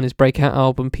performed on his breakout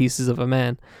album Pieces of a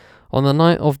Man. On the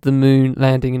night of the moon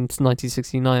landing in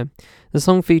 1969, the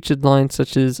song featured lines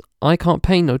such as "I can't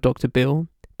pay no Dr. Bill,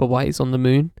 but Whitey's on the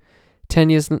moon. 10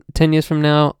 years from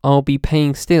now, I'll be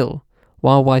paying still,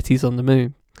 while Whitey's on the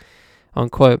moon."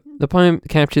 Unquote. The poem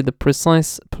captured the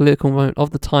precise political moment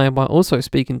of the time while also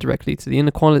speaking directly to the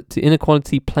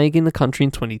inequality plaguing the country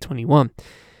in 2021.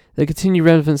 The continued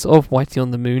relevance of Whitey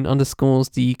on the Moon underscores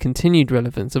the continued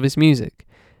relevance of his music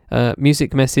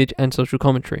message, and social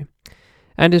commentary.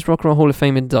 And his Rock and Roll Hall of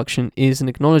Fame induction is an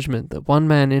acknowledgement that one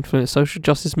man influenced social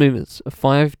justice movements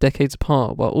 5 decades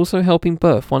apart while also helping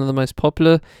birth one of the most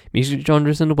popular music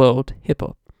genres in the world,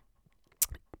 hip-hop.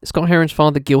 Scott-Heron's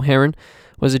father, Gil Heron,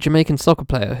 was a Jamaican soccer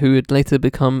player who would later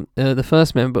become the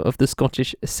first member of the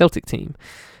Scottish Celtic team.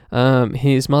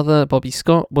 His mother, Bobby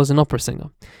Scott, was an opera singer.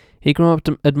 He grew up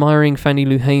admiring Fannie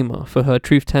Lou Hamer for her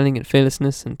truth-telling and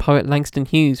fearlessness, and poet Langston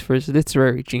Hughes for his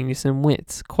literary genius and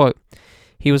wit. Quote,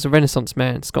 "He was a Renaissance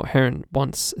man," Scott-Heron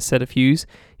once said of Hughes.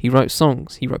 "He wrote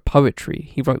songs, he wrote poetry,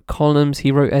 he wrote columns,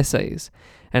 he wrote essays.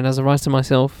 And as a writer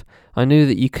myself, I knew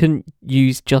that you couldn't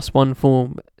use just one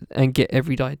form and get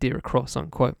every idea across,"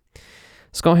 unquote.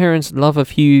 Scott-Heron's love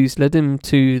of Hughes led him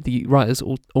to the writer's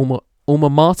alma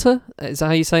mater. Is that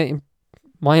how you say it in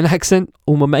my accent?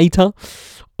 Alma mater?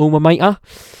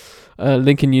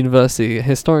 Lincoln University, a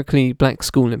historically black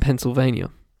school in Pennsylvania.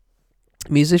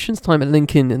 Musicians' time at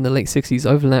Lincoln in the late 60s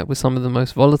overlapped with some of the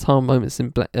most volatile moments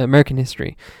in American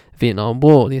history: the Vietnam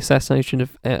War, the assassination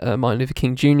of Martin Luther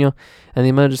King Jr., and the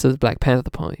emergence of the Black Panther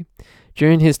Party.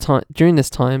 During this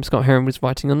time, Scott-Heron was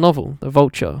writing a novel, The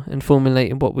Vulture, and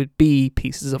formulating what would be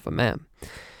Pieces of a Man.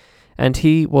 And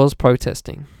he was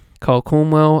protesting. Carl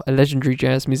Cornwell, a legendary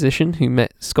jazz musician who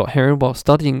met Scott-Heron while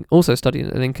also studying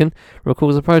at Lincoln,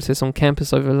 recalls a protest on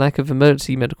campus over lack of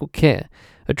emergency medical care.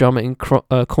 A drummer in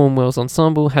Cornwell's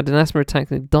ensemble had an asthma attack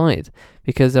and died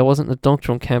because there wasn't a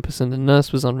doctor on campus and the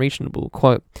nurse was unreachable.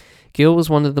 Quote, "Gil was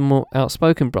one of the more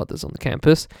outspoken brothers on the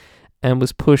campus and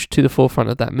was pushed to the forefront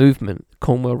of that movement,"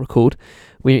 Cornwell recalled.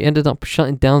 "We ended up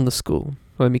shutting down the school.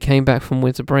 When we came back from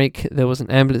winter break, there was an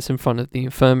ambulance in front of the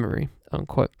infirmary,"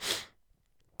 unquote.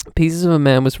 Pieces of a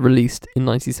Man was released in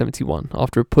 1971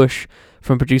 after a push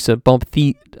from producer Bob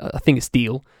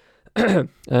Thiele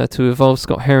to evolve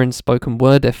Scott-Heron's spoken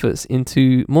word efforts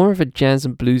into more of a jazz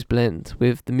and blues blend,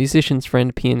 with the musician's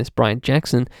friend pianist Brian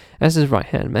Jackson as his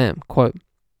right-hand man. Quote,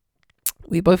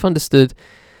 "We both understood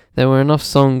there were enough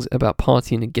songs about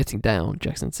partying and getting down,"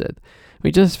 Jackson said.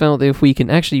 "We just felt that if we can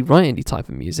actually write any type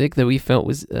of music that we felt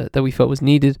was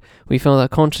needed, we felt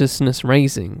that consciousness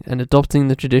raising and adopting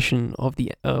the tradition of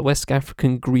the West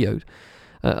African griot.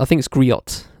 I think it's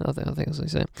griot. I think that's what I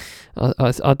say.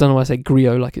 I don't know why I say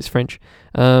griot like it's French.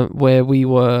 Where we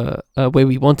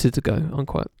wanted to go,"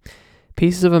 unquote.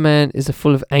 Pieces of a Man is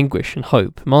full of anguish and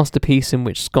hope, masterpiece in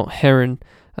which Scott-Heron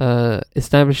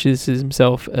establishes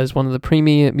himself as one of the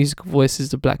premier musical voices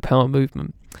of the Black Power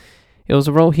movement. It was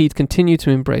a role he'd continue to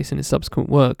embrace in his subsequent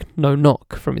work, No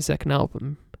Knock, from his second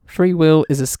album. Free Will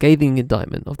is a scathing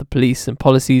indictment of the police and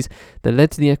policies that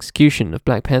led to the execution of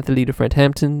Black Panther leader Fred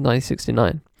Hampton,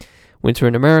 1969. Winter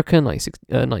in America,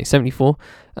 1974.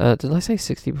 Did I say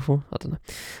 60 before? I don't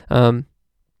know.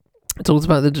 It talks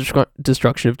about the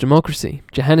destruction of democracy.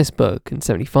 Johannesburg in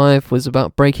 75 was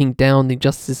about breaking down the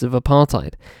injustice of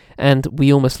apartheid. And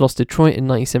We Almost Lost Detroit in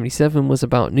 1977 was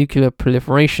about nuclear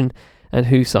proliferation and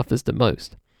who suffers the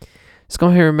most.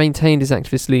 Scott-Heron maintained his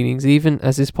activist leanings even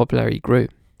as his popularity grew.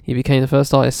 He became the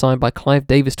first artist signed by Clive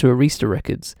Davis to Arista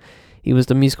Records. He was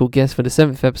the musical guest for the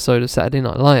 7th episode of Saturday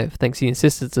Night Live, thanks to the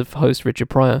insistence of host Richard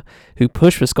Pryor, who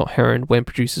pushed for Scott-Heron when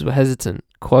producers were hesitant.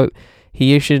 Quote,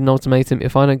 "He issued an ultimatum: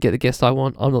 if I don't get the guest I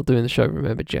want, I'm not doing the show,"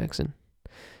 remembered Jackson.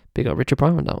 Big up Richard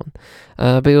Pryor on that one.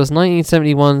 But it was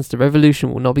 1971's The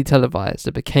Revolution Will Not Be Televised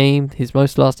that became his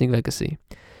most lasting legacy.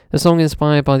 The song,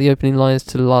 inspired by the opening lines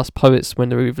to The Last Poets, When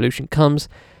the Revolution Comes,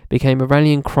 became a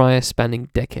rallying cry spanning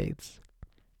decades.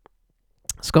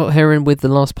 Scott-Heron, along with The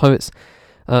Last Poets,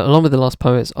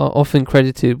 are often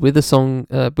credited with the song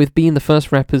with being the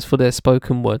first rappers for their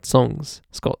spoken word songs.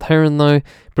 Scott-Heron, though,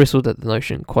 bristled at the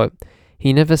notion. Quote,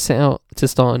 "He never set out to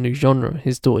start a new genre,"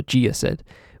 his daughter Gia said.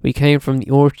 "We came from the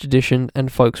oral tradition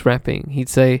and folks rapping." He'd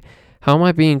say, "How am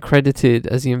I being credited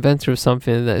as the inventor of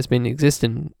something that has been in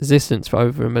existence for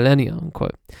over a millennia?"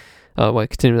 Unquote.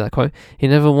 Continue with that quote. He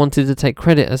never wanted to take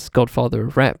credit as godfather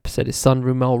of rap, said his son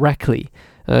Rumal Rackley,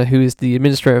 who is the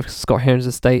administrator of Scott Heron's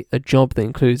estate, a job that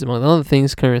includes, among other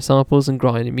things, clearing samples and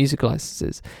granting music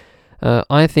licenses.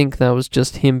 I think that was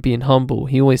just him being humble.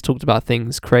 He always talked about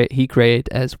things he created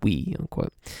as we,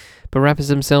 unquote. But rappers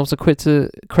themselves are quick to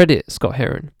credit Scott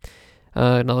Heron.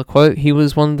 Another quote, he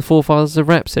was one of the forefathers of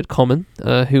rap, said Common,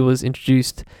 who was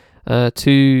introduced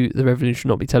to the revolution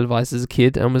not be televised as a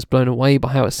kid and was blown away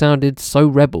by how it sounded so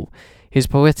rebel. His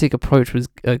poetic approach was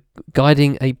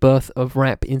guiding a birth of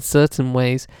rap in certain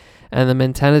ways, and the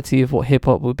mentality of what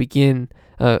hip-hop would begin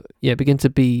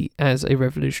to be as a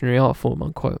revolutionary art form,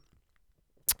 unquote.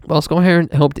 While Scott Heron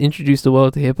helped introduce the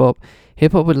world to hip-hop,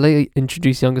 hip-hop would later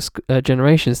introduce younger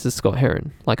generations to Scott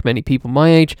Heron. Like many people my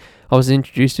age, I was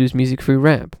introduced to his music through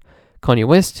rap. Kanye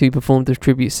West, who performed a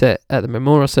tribute set at the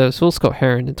memorial service for Scott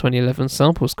Heron in 2011,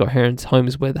 sampled Scott Heron's Home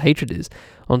is Where the Hatred Is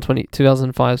on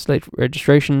 2005's late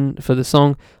registration for the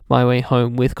song My Way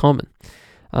Home with Common.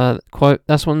 Quote,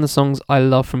 that's one of the songs I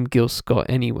love from Gil Scott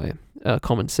anyway,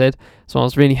 Common said, so I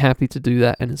was really happy to do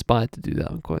that and inspired to do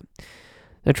that, unquote.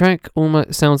 The track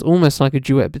sounds almost like a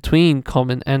duet between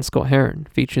Common and Scott Heron,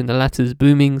 featuring the latter's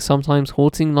booming, sometimes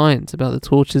haunting lines about the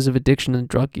tortures of addiction and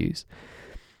drug use.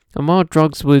 And while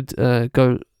drugs would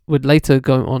later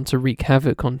go on to wreak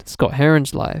havoc on Scott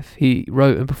Heron's life, he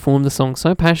wrote and performed the song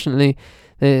so passionately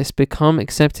that it's become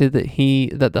accepted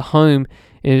that the home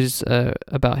is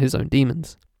about his own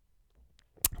demons.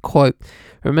 Quote,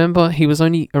 remember, he was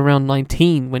only around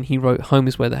 19 when he wrote Home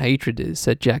is Where the Hatred Is,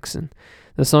 said Jackson.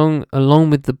 The song,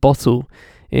 along with The Bottle,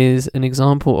 is an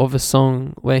example of a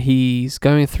song where he's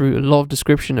going through a lot of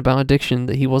description about addiction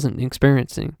that he wasn't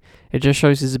experiencing. It just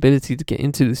shows his ability to get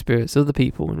into the spirits of the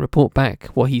people and report back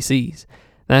what he sees.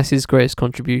 That's his greatest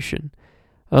contribution.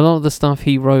 A lot of the stuff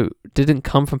he wrote didn't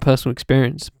come from personal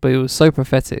experience, but it was so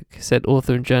prophetic, said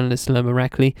author and journalist Lerma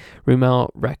Rackley,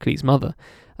 Rumal Rackley's mother,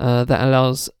 that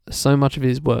allows so much of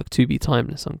his work to be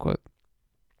timeless, unquote.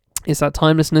 It's that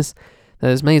timelessness that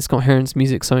has made Scott Heron's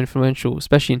music so influential,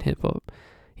 especially in hip-hop.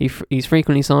 He's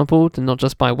frequently sampled, and not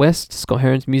just by West. Scott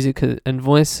Heron's music and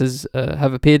voice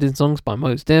have appeared in songs by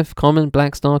Mos Def, Common,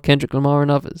 Black Star, Kendrick Lamar, and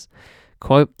others.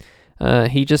 Quote,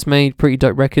 he just made pretty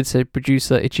dope records, said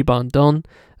producer Ichiban Don,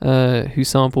 who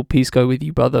sampled Peace Go With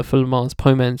You Brother for Lamar's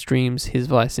Poe Man's Dreams, His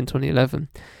Vice in 2011.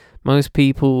 Most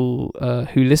people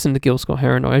who listen to Gil Scott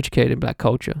Heron are educated in black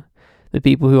culture. The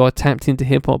people who are tapped into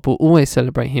hip-hop will always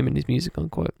celebrate him and his music,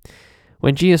 unquote.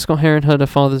 When Gia Scott Heron heard her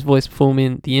father's voice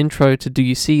performing the intro to Do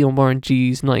You See on Warren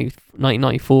G's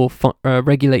 1994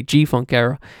 Regulate G-Funk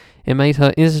era, it made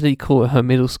her instantly call it her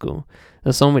middle school.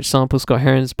 The song, which samples Scott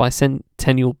Heron's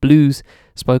Bicentennial Blues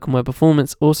spoken word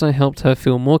performance, also helped her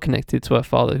feel more connected to her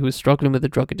father, who was struggling with a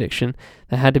drug addiction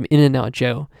that had him in and out of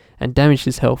jail and damaged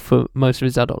his health for most of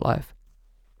his adult life,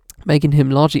 making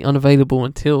him largely unavailable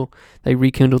until they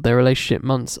rekindled their relationship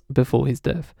months before his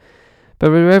death. But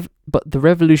the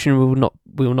revolution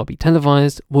will not be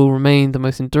televised, will remain the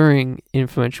most enduring,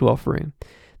 influential offering.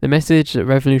 The message that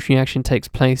revolutionary action takes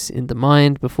place in the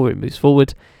mind before it moves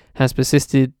forward has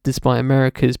persisted despite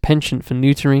America's penchant for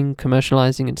neutering,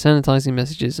 commercializing, and sanitizing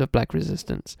messages of black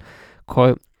resistance.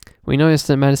 Quote, we noticed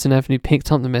that Madison Avenue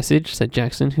picked up the message, said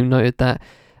Jackson, who noted that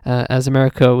as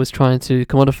America was trying to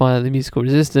commodify the musical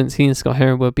resistance, he and Scott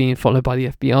Heron were being followed by the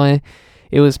FBI.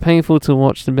 It was painful to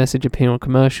watch the message appear on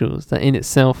commercials. That in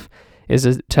itself is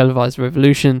a televised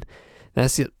revolution.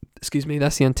 That's the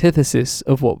antithesis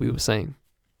of what we were saying.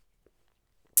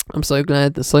 I'm so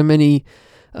glad that so many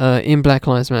in Black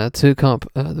Lives Matter took up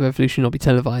the revolution not be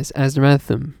televised as their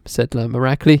anthem, said Lerma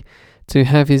Rackley. To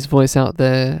have his voice out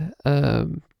there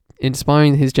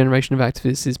inspiring his generation of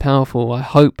activists is powerful. I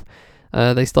hope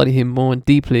they study him more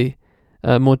deeply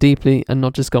and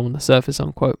not just go on the surface,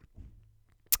 unquote.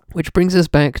 Which brings us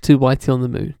back to Whitey on the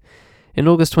Moon. In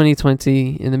August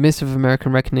 2020, in the midst of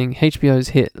American reckoning, HBO's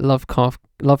hit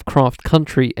Lovecraft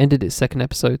Country ended its second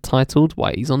episode titled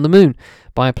Whitey's on the Moon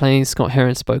by playing Scott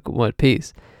Heron's spoken word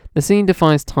piece. The scene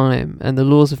defies time and the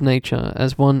laws of nature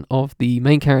as one of the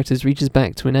main characters reaches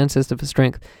back to an ancestor for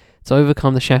strength to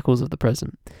overcome the shackles of the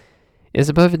present. It's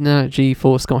a perfect analogy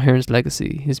for Scott Heron's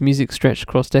legacy. His music stretched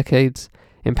across decades,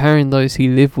 empowering those he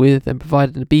lived with and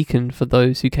provided a beacon for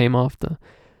those who came after.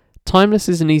 Timeless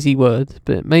is an easy word,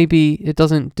 but maybe it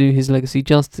doesn't do his legacy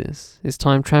justice. It's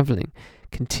time-travelling,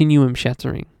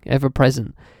 continuum-shattering,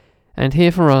 ever-present, and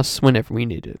here for us whenever we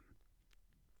need it.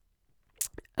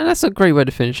 And that's a great way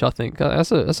to finish, I think.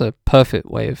 That's a perfect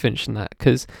way of finishing that,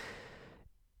 because,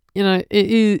 you know,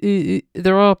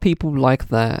 there are people like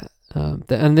that, and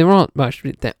there aren't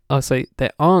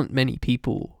many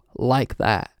people like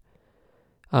that.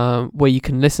 where you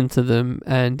can listen to them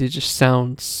and it just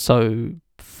sounds so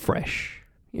fresh,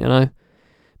 you know.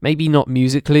 Maybe not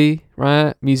musically,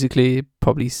 right? Musically,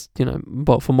 probably,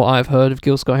 but from what I've heard of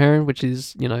Gil Scott-Heron, which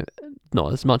is,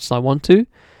 not as much as I want to,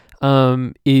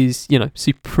 is,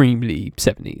 supremely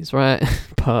 70s, right?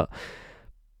 But,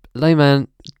 like, man,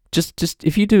 just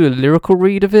if you do a lyrical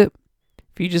read of it,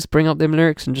 if you just bring up them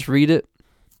lyrics and just read it,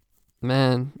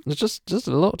 man, it's just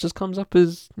a lot just comes up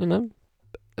as, in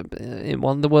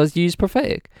one of the words used,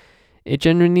 prophetic. It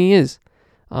genuinely is.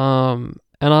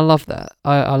 And I love that.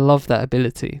 I love that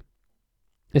ability.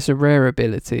 It's a rare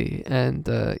ability. And,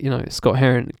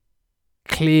 Scott-Heron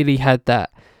clearly had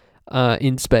that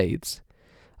in spades.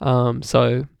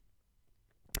 So,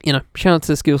 shout out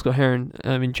to Gil Scott-Heron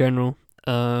in general.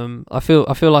 I feel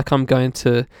like I'm going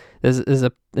to... There's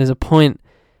a point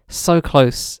so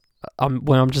close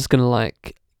where I'm just going to,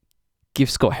 like, give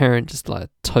Scott-Heron just,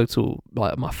 like, total,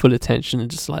 like, my full attention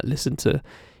and just, like, listen to,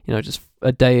 just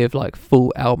a day of, like,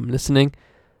 full album listening.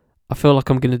 I feel like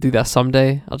I'm gonna do that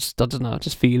someday. I don't know. I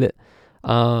just feel it,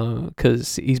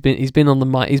 because he's been on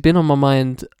my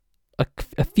mind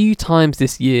a few times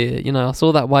this year. I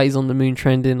saw that White is on the Moon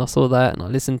trending. I saw that, and I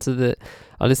listened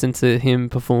to him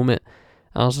perform it.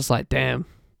 And I was just like, damn,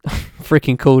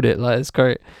 freaking called it. Like, it's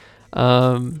great.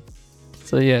 So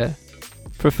yeah,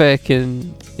 prophetic,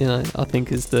 and I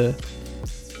think is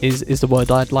the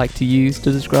word I'd like to use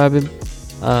to describe him.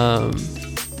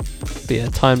 But yeah,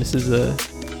 Timeless is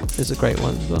a great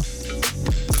one as well.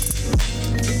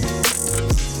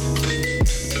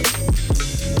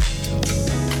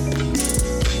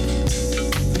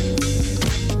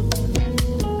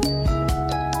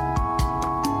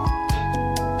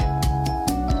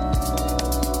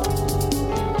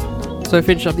 So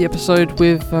finish up the episode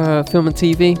with film and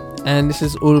TV, and this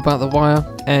is all about The Wire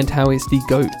and how it's the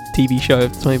GOAT TV show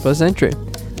of the 21st century.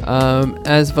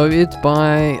 As voted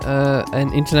by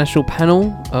an international panel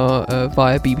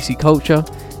via BBC Culture,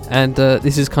 and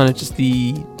this is kind of just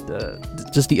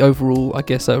the overall, I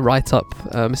guess, write-up.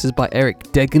 This is by Eric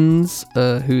Deggans,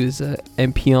 who is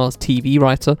NPR's TV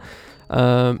writer,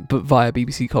 but via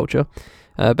BBC Culture.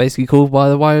 Basically called Why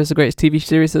The Wire is the greatest TV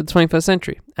series of the 21st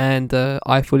century, and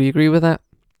I fully agree with that.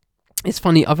 It's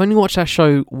funny, I've only watched that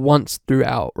show once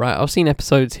throughout, right? I've seen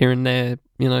episodes here and there,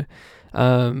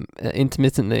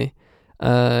 intermittently,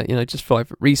 just for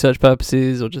research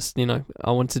purposes, or just, I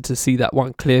wanted to see that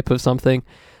one clip of something.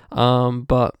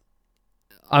 But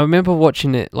I remember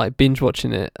watching it, like binge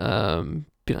watching it,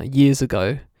 years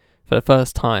ago for the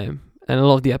first time. And a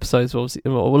lot of the episodes, a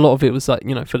lot of it was like,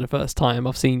 for the first time.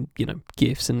 I've seen,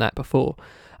 GIFs and that before.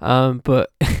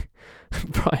 But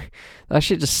right, that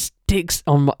shit just sticks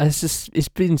on my, it's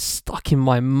been stuck in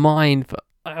my mind for,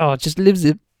 it just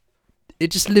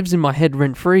lives in my head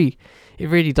rent free. It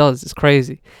really does. It's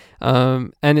crazy.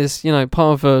 And it's, part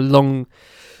of a long,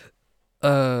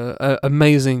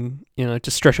 amazing,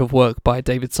 just stretch of work by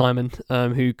David Simon,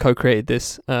 who co-created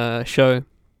this show.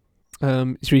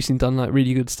 He's recently done like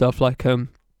really good stuff like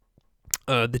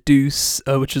The Deuce,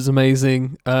 which is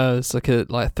amazing. It's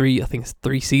like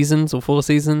three seasons or 4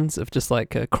 seasons of just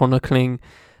like chronicling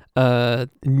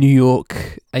New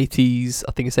York 80s,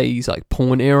 I think it's 80s like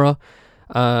porn era,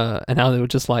 and how they were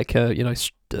just like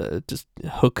just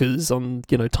hookers on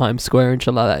Times Square and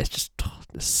shit like that. It's just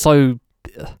so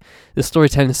the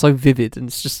storytelling is so vivid,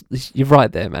 and you're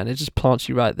right there, man. It just plants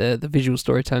you right there. The visual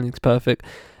storytelling is perfect.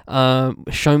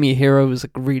 Show Me a Hero was a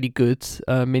really good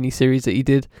mini-series that he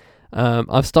did. I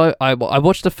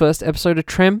watched the first episode of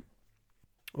Treme,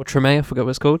 I forgot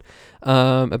what it's called,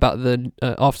 about the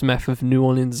aftermath of New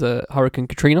Orleans Hurricane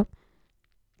Katrina.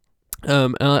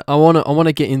 And I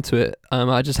wanna get into it.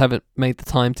 I just haven't made the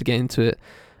time to get into it.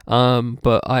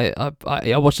 But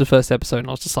I watched the first episode and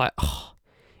I was just like, oh,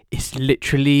 it's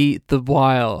literally The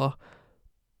Wire,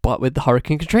 but with the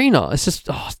Hurricane Katrina. It's just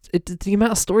the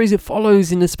amount of stories it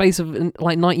follows in the space of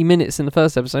like 90 minutes in the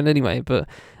first episode anyway, but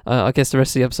I guess the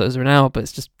rest of the episodes are an hour, but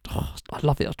it's just, I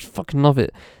love it. I just fucking love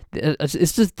it.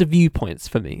 It's just the viewpoints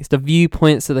for me. It's the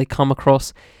viewpoints that they come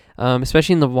across,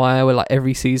 especially in The Wire, where like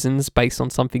every season's based on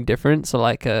something different. So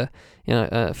like,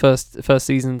 first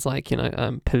season's like,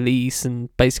 police,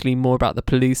 and basically more about the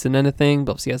police than anything,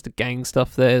 but obviously has the gang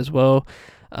stuff there as well.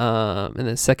 And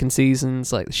then second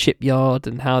season's like the shipyard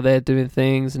and how they're doing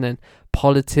things, and then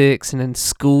politics, and then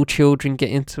school children get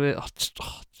into it.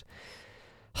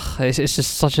 It's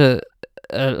just such a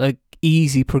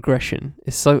easy progression.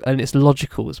 It's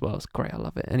logical as well. It's great. I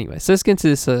love it. Anyway, so let's get into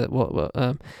this.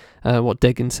 What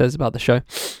Deggans says about the show.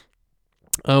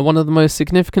 One of the most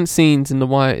significant scenes in The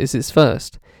Wire is its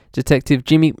first. Detective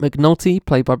Jimmy McNulty,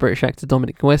 played by British actor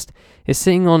Dominic West, is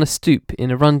sitting on a stoop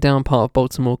in a run-down part of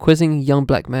Baltimore, quizzing a young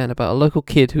black man about a local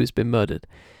kid who has been murdered.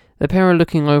 The pair are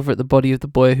looking over at the body of the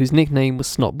boy whose nickname was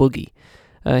Snot Boogie.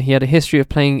 He had a history of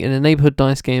playing in a neighborhood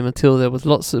dice game until there was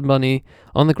lots of money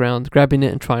on the ground, grabbing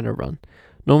it and trying to run.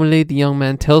 Normally, the young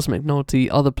man tells McNulty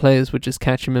other players would just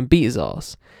catch him and beat his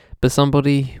ass. But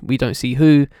somebody, we don't see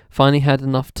who, finally had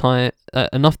enough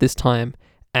this time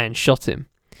and shot him.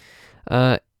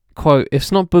 Quote, if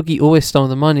Snot Boogie always stole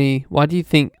the money, why'd you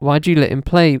let him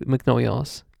play? McNulty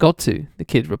asks. Got to, the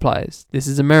kid replies. This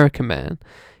is America, man.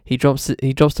 He drops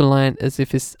the line as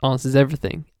if it answers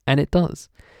everything, and it does.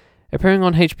 Appearing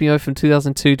on HBO from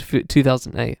 2002 to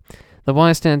 2008, The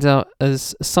Wire stands out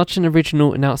as such an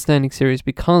original and outstanding series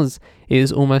because it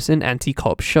is almost an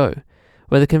anti-cop show.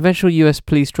 Where the conventional US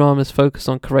police dramas focus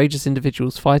on courageous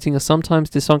individuals fighting a sometimes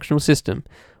dysfunctional system,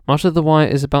 much of The Wire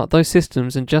is about those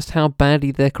systems and just how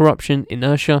badly their corruption,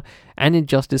 inertia, and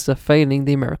injustice are failing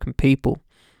the American people.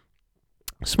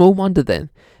 Small wonder then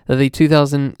that the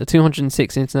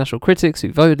 206 international critics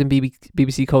who voted in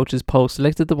BBC Culture's poll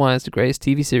selected The Wire as the greatest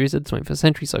TV series of the 21st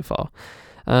century so far.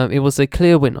 It was a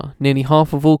clear winner. Nearly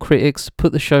half of all critics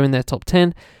put the show in their top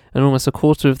 10, and almost a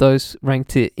quarter of those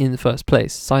ranked it in the first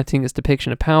place, citing its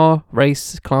depiction of power,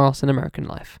 race, class, and American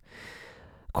life.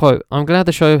 Quote, I'm glad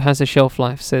the show has a shelf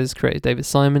life, says creator David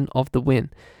Simon of The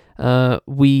Win.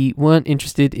 We weren't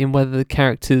interested in whether the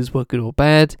characters were good or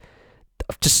bad.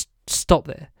 Just stop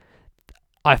there.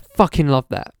 I fucking love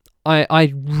that. I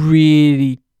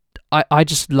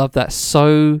just love that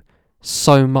so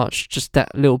much, just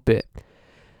that little bit.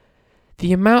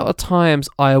 The amount of times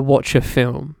I watch a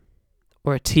film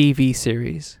or a TV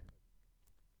series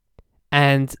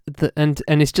and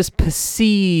it's just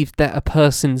perceived that a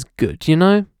person's good, you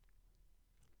know?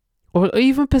 Or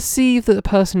even perceived that the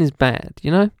person is bad, you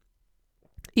know?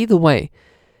 Either way,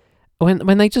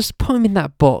 when they just put him in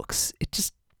that box,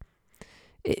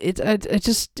 you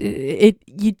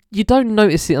don't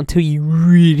notice it until you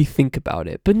really think about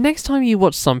it. But next time you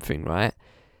watch something, right,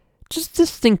 just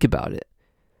think about it.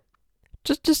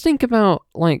 Just think about,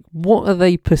 like, what are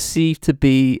they perceived to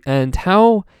be, and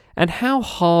how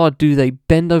hard do they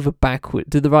bend over backwards?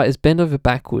 Do the writers bend over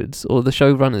backwards, or the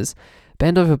showrunners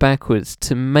bend over backwards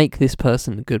to make this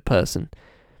person a good person?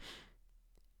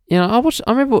 You know, I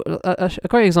remember a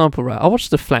great example, right? I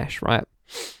watched The Flash, right?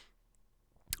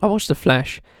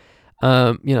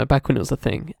 You know, back when it was a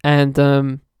thing, and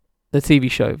the TV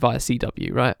show via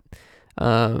CW, right?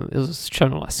 It was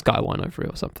shown on like Sky One over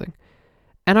it or something,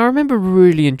 and I remember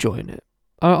really enjoying it.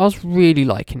 I was really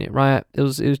liking it, right? It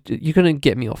was you couldn't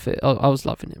get me off it. I was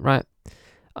loving it, right?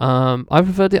 I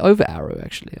preferred it over Arrow,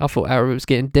 actually. I thought Arrow was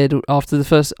getting dead after the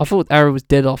first. I thought Arrow was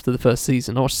dead after the first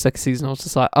season. I watched the second season. I was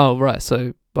just like, oh right,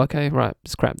 so okay, right,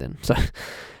 it's crap then. So,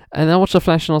 and then I watched The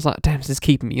Flash, and I was like, damn, this is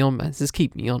keeping me on, man. This is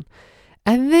keeping me on.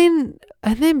 And then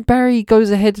Barry goes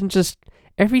ahead and just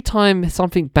every time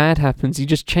something bad happens, he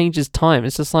just changes time.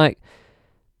 It's just like,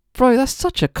 bro, that's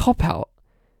such a cop out.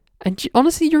 And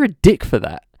honestly, you're a dick for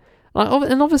that.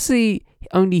 And obviously,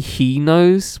 only he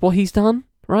knows what he's done,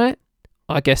 right?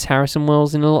 I guess Harrison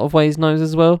Wells, in a lot of ways, knows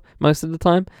as well, most of the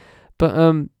time. But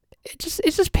it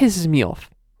just pisses me off.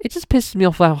 It just pisses me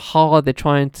off how hard they're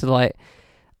trying to, like,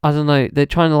 I don't know, they're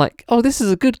trying to, like, oh, this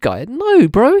is a good guy. No,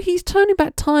 bro, he's turning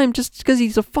back time just because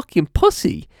he's a fucking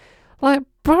pussy. Like,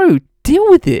 bro, deal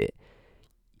with it.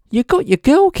 You got your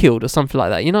girl killed or something like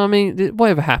that. You know what I mean?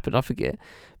 Whatever happened, I forget.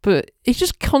 But it's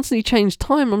just constantly changed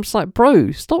time. I'm just like,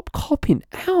 bro, stop copping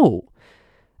out.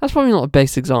 That's probably not the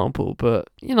best example,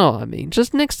 but you know what I mean.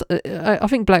 Just next, I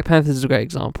think Black Panther is a great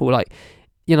example. Like,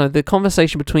 you know, the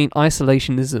conversation between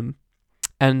isolationism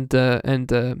and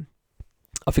I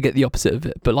forget the opposite of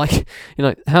it, but like, you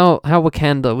know, how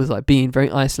Wakanda was like being very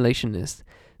isolationist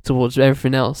towards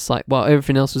everything else, like while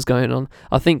everything else was going on.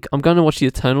 I think I'm going to watch the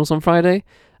Eternals on Friday.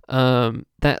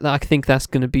 That I think that's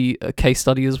going to be a case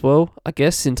study as well, I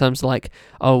guess, in terms of like,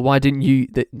 oh, why didn't you,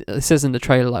 it says in the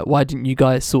trailer, like, why didn't you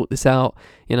guys sort this out,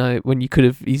 you know, when you could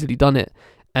have easily done it?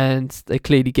 And they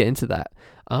clearly get into that.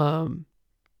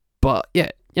 But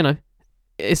yeah, you know,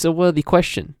 it's a worthy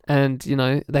question, and, you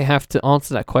know, they have to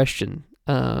answer that question.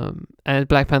 And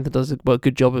Black Panther does a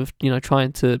good job of, you know,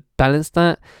 trying to balance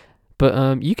that.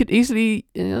 But you can easily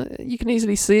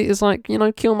see it as like, you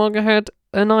know, Killmonger had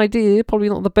an idea, probably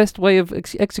not the best way of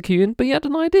executing, but he had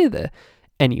an idea there.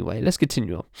 Anyway, let's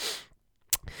continue on.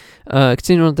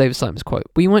 Continuing on David Simon's quote,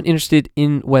 we weren't interested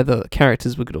in whether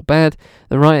characters were good or bad.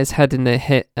 The writers had in their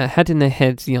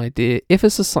heads the idea, if a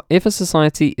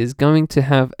society is going to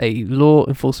have a law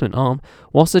enforcement arm,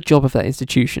 what's the job of that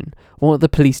institution? What are the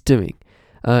police doing?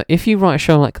 If you write a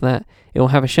show like that, it will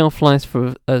have a shelf life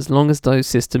for as long as those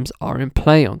systems are in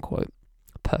play, unquote.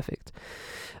 Perfect.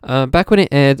 Back when it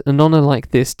aired, an honour like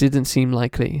this didn't seem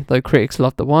likely. Though critics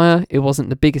loved The Wire, it wasn't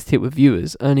the biggest hit with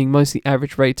viewers, earning mostly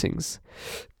average ratings.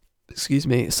 Excuse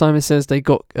me. Simon says they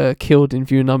got killed in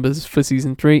viewer numbers for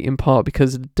season 3, in part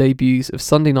because of the debuts of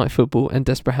Sunday Night Football and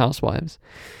Desperate Housewives.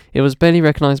 It was barely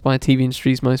recognised by TV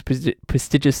industry's most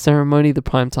prestigious ceremony, the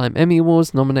Primetime Emmy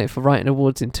Awards, nominated for Writing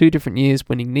Awards in 2 different years,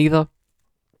 winning neither.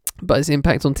 But its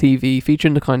impact on TV,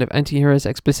 featuring the kind of anti-heroes,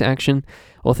 explicit action,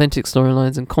 authentic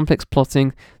storylines and complex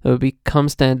plotting that would become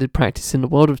standard practice in the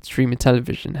world of streaming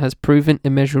television, has proven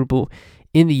immeasurable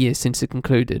in the years since it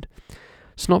concluded.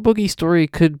 Snot Boogie's story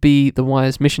could be The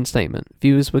Wire's mission statement.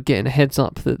 Viewers were getting a heads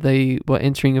up that they were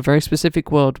entering a very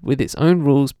specific world with its own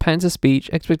rules, patterns of speech,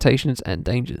 expectations and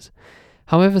dangers.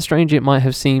 However strange it might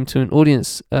have seemed to an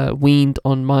audience weaned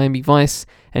on Miami Vice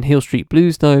and Hill Street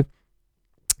Blues, though,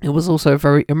 it was also a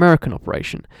very American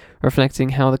operation, reflecting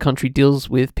how the country deals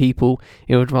with people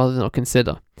it would rather not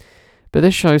consider. But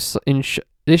this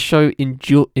show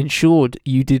ensured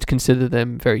you did consider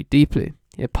them very deeply.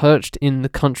 It perched in the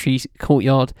country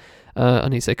courtyard. I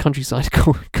need to say countryside.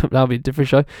 That'll be a different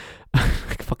show.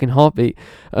 Fucking heartbeat.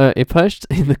 It perched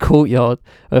in the courtyard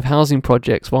of housing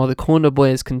projects while the corner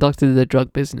boys conducted their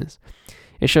drug business.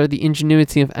 It showed the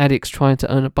ingenuity of addicts trying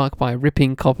to earn a buck by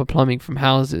ripping copper plumbing from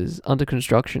houses under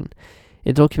construction.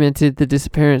 It documented the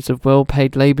disappearance of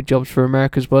well-paid labour jobs for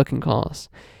America's working class.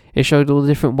 It showed all the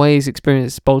different ways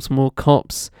experienced Baltimore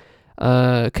cops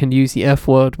can use the F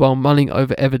word while mulling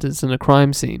over evidence in a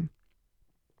crime scene.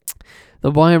 The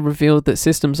Wire revealed that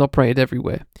systems operated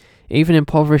everywhere. Even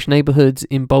impoverished neighbourhoods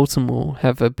in Baltimore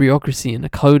have a bureaucracy and a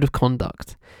code of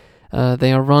conduct.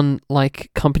 They are run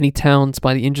like company towns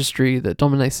by the industry that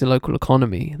dominates the local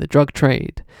economy, the drug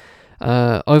trade.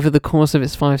 Over the course of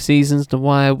its 5 seasons, The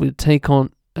Wire would take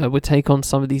on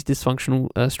some of these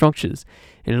dysfunctional structures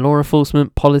in law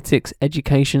enforcement, politics,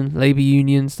 education, labour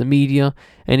unions, the media,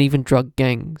 and even drug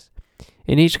gangs.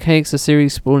 In each case, a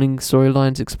series sprawling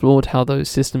storylines explored how those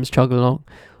systems chug along,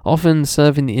 often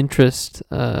serving the interest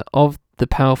of the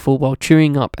powerful while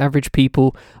chewing up average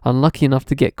people unlucky enough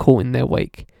to get caught in their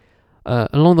wake.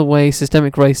 Along the way,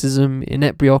 systemic racism,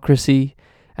 inept bureaucracy,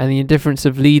 and the indifference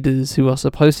of leaders who are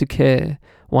supposed to care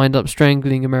wind up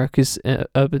strangling America's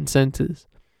urban centres.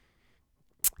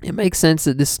 It makes sense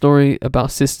that this story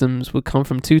about systems would come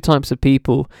from 2 types of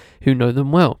people who know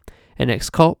them well, an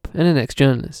ex-cop and an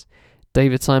ex-journalist.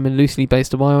 David Simon loosely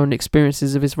based The Wire on the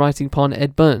experiences of his writing partner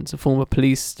Ed Burns, a former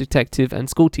police detective and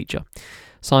schoolteacher.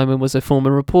 Simon was a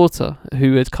former reporter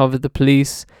who had covered the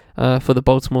police for the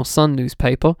Baltimore Sun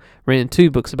newspaper, written 2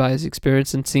 books about his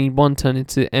experience and seen one turn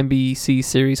into NBC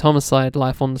series Homicide: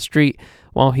 Life on the Street,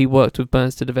 while he worked with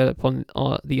Burns to develop on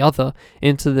the other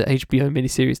into the HBO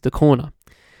miniseries The Corner.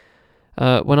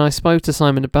 When I spoke to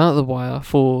Simon about The Wire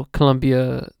for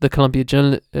the Columbia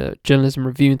Journalism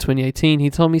Review in 2018, he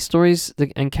told me stories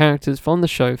and characters from the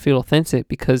show feel authentic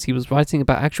because he was writing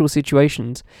about actual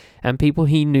situations and people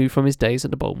he knew from his days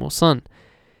at the Baltimore Sun.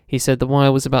 He said The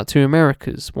Wire was about 2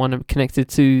 Americas, one connected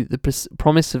to the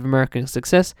promise of American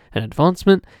success and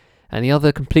advancement, and the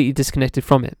other completely disconnected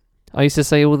from it. I used to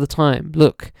say all the time,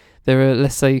 look, there are,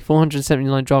 let's say,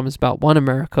 479 dramas about one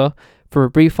America. For a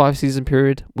brief 5-season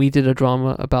period, we did a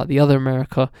drama about the other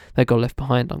America that got left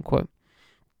behind, unquote.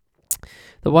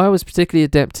 The Wire was particularly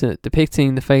adept at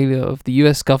depicting the failure of the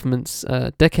US government's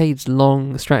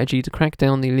decades-long strategy to crack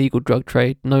down the illegal drug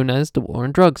trade known as the War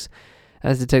on Drugs,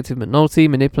 as Detective McNulty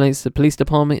manipulates the police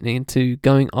department into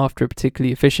going after a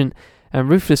particularly efficient and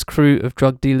ruthless crew of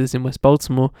drug dealers in West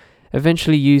Baltimore,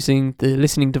 eventually using the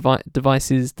listening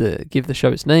devices that give the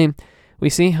show its name. We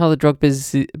see how the drug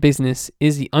business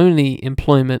is the only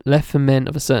employment left for men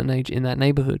of a certain age in that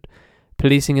neighbourhood.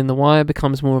 Policing in The Wire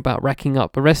becomes more about racking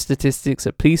up arrest statistics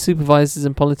at police supervisors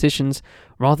and politicians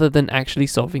rather than actually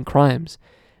solving crimes.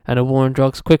 And a war on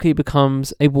drugs quickly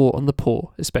becomes a war on the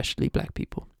poor, especially black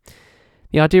people.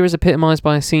 The idea is epitomised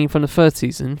by a scene from the 3rd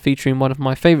season featuring one of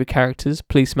my favourite characters,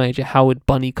 Police Major Howard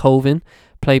Bunny Colvin,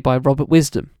 played by Robert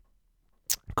Wisdom.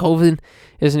 Colvin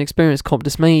is an experienced cop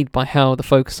dismayed by how the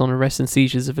focus on arrests and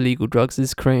seizures of illegal drugs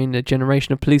is creating a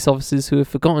generation of police officers who have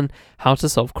forgotten how to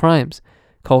solve crimes.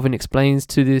 Colvin explains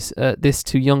this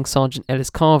to young Sergeant Ellis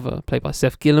Carver, played by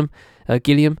Seth Gilliam,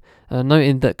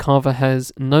 noting that Carver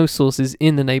has no sources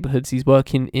in the neighbourhoods he's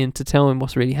working in to tell him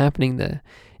what's really happening there.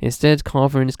 Instead,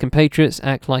 Carver and his compatriots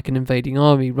act like an invading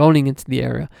army, rolling into the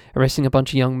area, arresting a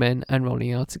bunch of young men, and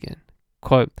rolling out again.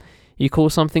 Quote, "You call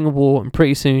something a war, and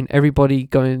pretty soon everybody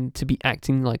going to be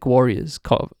acting like warriors,"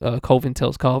 Colvin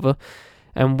tells Carver.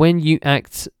 And when you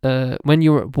act, when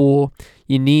you're at war,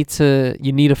 you need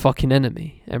a fucking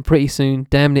enemy. And pretty soon,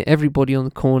 damn near everybody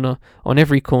on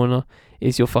every corner,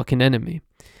 is your fucking enemy.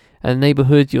 And the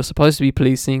neighborhood you're supposed to be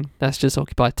policing, that's just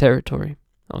occupied territory,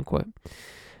 unquote.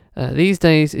 These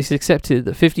days, it's accepted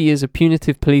that 50 years of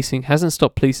punitive policing hasn't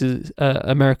stopped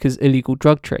America's illegal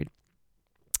drug trade.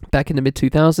 Back in the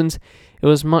mid-2000s, it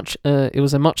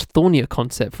was a much thornier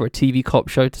concept for a TV cop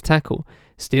show to tackle.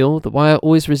 Still, The Wire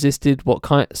always resisted what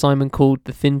Simon called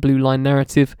the thin blue line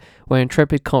narrative, where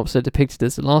intrepid cops are depicted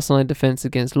as the last line of defense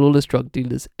against lawless drug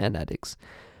dealers and addicts.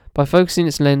 By focusing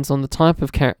its lens on the types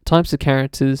of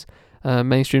characters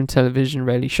mainstream television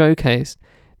rarely showcased,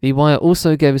 The Wire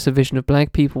also gave us a vision of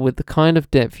black people with the kind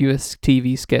of depth US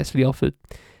TV scarcely offered.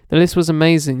 The list was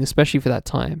amazing, especially for that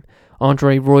time.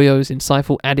 Andre Royo's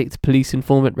insightful addict police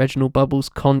informant Reginald Bubbles'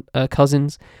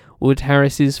 cousins, Wood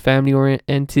Harris's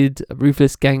family-oriented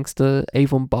ruthless gangster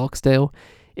Avon Barksdale,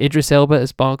 Idris Elba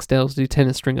as Barksdale's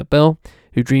Lieutenant Stringer Bell,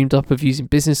 who dreamed up of using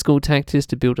business school tactics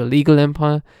to build a legal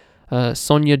empire,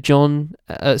 Sonia Son.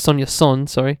 I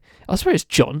swear it's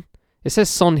John. It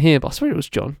says Son here, but I swear it was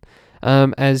John.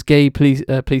 As gay police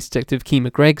detective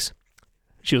Kima Greggs.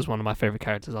 She was one of my favourite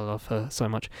characters. I love her so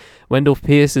much. Wendell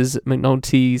Pierce as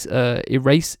McNulty's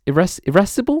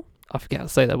irascible, I forget how to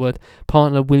say that word,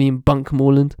 partner William Bunk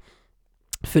Moreland.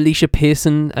 Felicia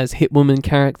Pearson as Hitwoman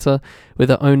character with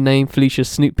her own name, Felicia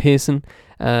Snoop Pearson,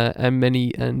 and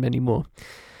many more.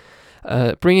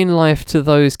 Bringing life to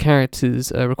those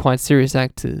characters required serious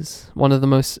actors. One of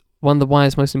The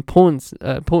Wire's most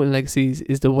important legacies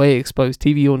is the way it exposed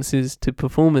TV audiences to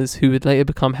performers who would later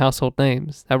become household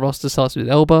names. That roster starts with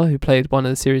Elba, who played one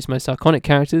of the series' most iconic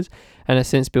characters, and has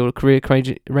since built a career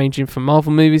ranging from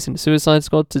Marvel movies and Suicide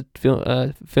Squad to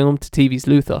film to TV's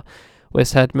Luther.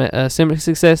 West had met similar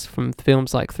success from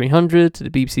films like 300 to the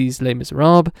BBC's Les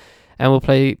Miserables, and will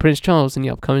play Prince Charles in the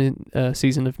upcoming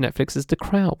season of Netflix's The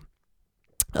Crown.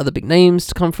 Other big names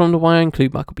to come from The Wire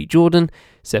include Michael B. Jordan,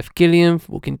 Seth Gilliam,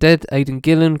 Walking Dead, Aidan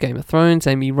Gillen, Game of Thrones,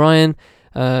 Amy Ryan,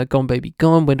 Gone Baby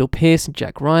Gone, Wendell Pierce and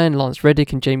Jack Ryan, Lance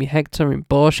Reddick and Jamie Hector in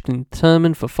Bosch, Clint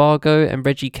Turman for Fargo, and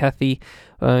Reggie Cathy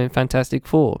in Fantastic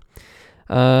Four.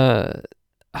 I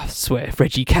swear,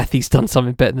 Reggie Cathy's done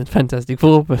something better than Fantastic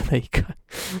Four, but there you go.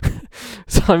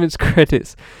 Simon's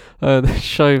credits. The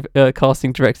show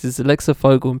casting directors Alexa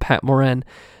Fogel and Pat Moran,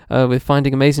 with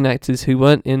finding amazing actors who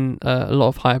weren't in a lot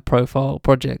of higher profile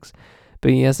projects.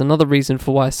 But he has another reason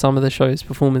for why some of the show's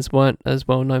performers weren't as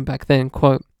well known back then.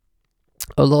 Quote,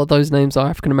 a lot of those names are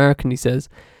African American, he says,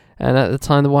 and at the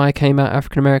time The Wire came out,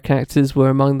 African American actors were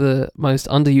among the most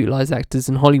underutilized actors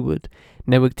in Hollywood.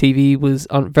 Network TV was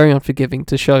very unforgiving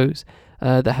to shows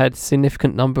that had a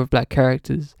significant number of black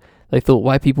characters. They thought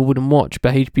white people wouldn't watch,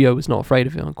 but HBO was not afraid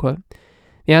of it, unquote.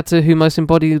 The actor who most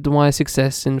embodied The Wire's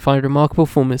success and found remarkable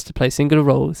performance to play singular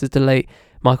roles is the late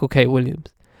Michael K.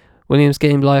 Williams. Williams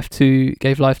gave life to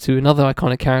another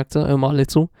iconic character, Omar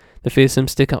Little, the fearsome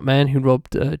stick-up man who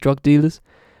robbed drug dealers.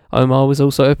 Omar was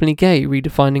also openly gay,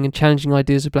 redefining and challenging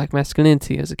ideas of black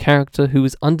masculinity as a character who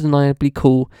was undeniably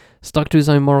cool, stuck to his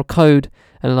own moral code,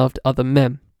 and loved other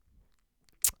men.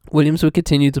 Williams would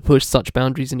continue to push such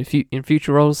boundaries in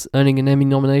future roles, earning an Emmy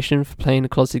nomination for playing a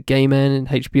closeted gay man in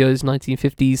HBO's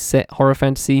 1950s set horror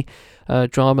fantasy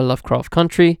drama Lovecraft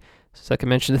Country, second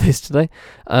mention of this today,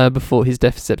 before his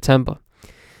death in September.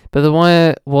 But The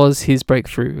Wire was his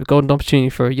breakthrough, a golden opportunity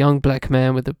for a young black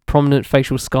man with a prominent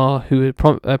facial scar who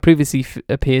had previously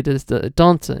appeared as the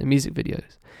dancer in music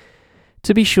videos.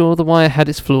 To be sure, The Wire had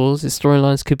its flaws, its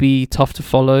storylines could be tough to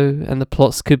follow, and the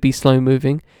plots could be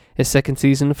slow-moving. Its second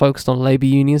season focused on labour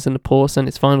unions and the poor, and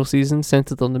its final season,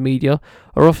 centred on the media,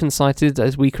 are often cited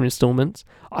as weaker instalments.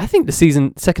 I think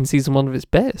the second season one of its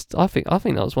best. I think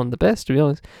that was one of the best, to be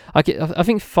honest. I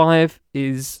think 5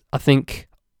 is, I think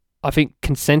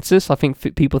consensus. I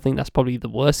think people think that's probably the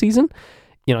worst season.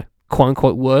 You know, quote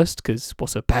unquote worst, because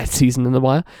what's a bad season in The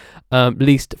Wire?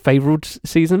 Least favourite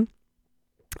season.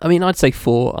 I mean, I'd say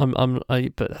 4.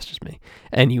 But that's just me.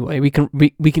 Anyway, we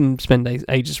can spend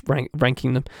ages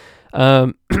ranking them.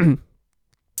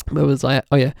 Where was I?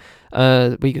 Oh yeah.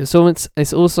 So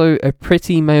it's also a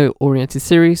pretty male-oriented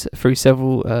series. Through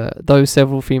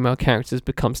several female characters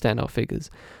become standout figures.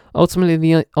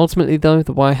 Ultimately, though,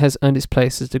 The Wire has earned its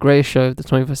place as the greatest show of the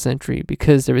 21st century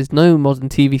because there is no modern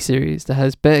TV series that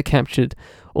has better captured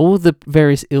all the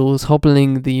various ills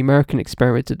hobbling the American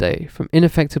experiment today, from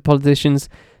ineffective politicians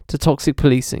to toxic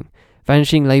policing,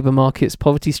 vanishing labour markets,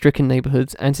 poverty-stricken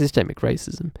neighbourhoods, and systemic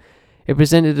racism. It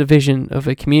presented a vision of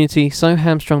a community so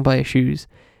hamstrung by issues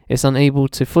it's unable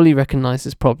to fully recognise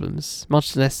its problems,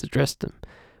 much less address them,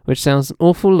 which sounds an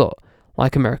awful lot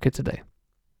like America today.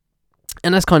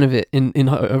 And that's kind of it in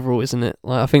overall, isn't it?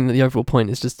 Like, I think that the overall point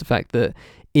is just the fact that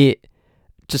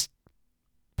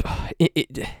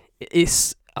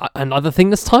it's another thing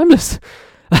that's timeless.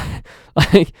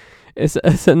 Like,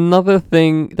 it's another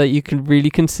thing that you can really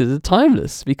consider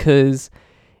timeless, because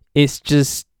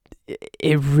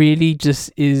it really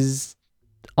just is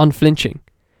unflinching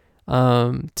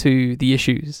to the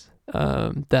issues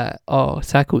that are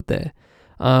tackled there.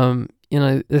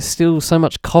 There's still so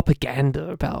much propaganda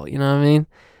about, you know what I mean?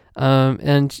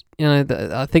 And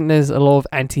I think there's a lot of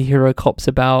anti-hero cops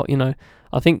about, I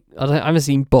haven't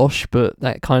seen Bosch, but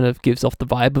that kind of gives off the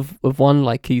vibe of one,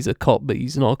 like he's a cop, but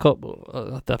he's not a cop,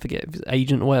 or I forget if he's an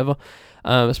agent or whatever.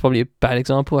 That's probably a bad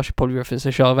example. I should probably reference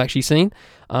a show I've actually seen.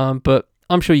 But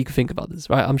I'm sure you can think of others,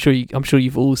 right? I'm sure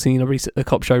you've all seen a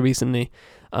cop show recently.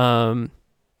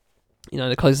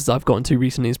 The closest I've gotten to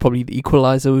recently is probably The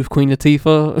Equalizer with Queen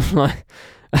Latifah. Like,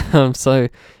 so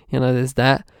there's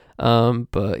that.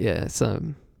 But yeah, it's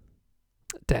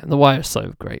damn, The Wire is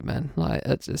so great, man. Like,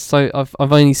 it's just so I've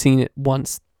only seen it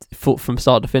once, from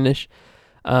start to finish.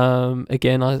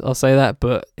 Again, I'll say that,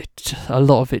 but a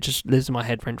lot of it just lives in my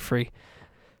head rent free.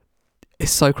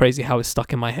 It's so crazy how it's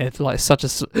stuck in my head. Like, it's such a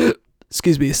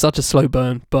slow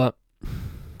burn, but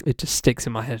it just sticks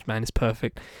in my head, man. It's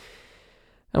perfect.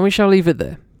 And we shall leave it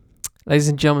there. Ladies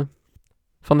and gentlemen,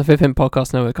 from the Fifth Hint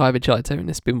Podcast Network, I've been Charlie Terry, and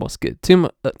this has been What's Good.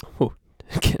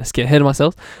 Let's get ahead of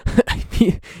myself.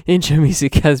 Intro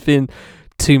music has been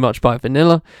Too Much by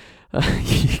Vanilla.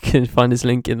 You can find his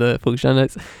link in the full show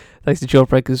notes. Thanks to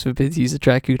Jawbreakers for the ability to use the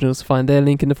track. You can also find their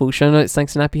link in the full show notes.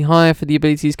 Thanks to Nappy Hire for the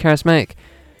ability to use Charismatic.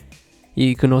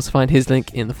 You can also find his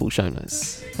link in the full show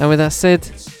notes. And with that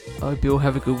said, I hope you all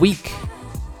have a good week.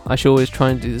 I shall always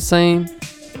try and do the same.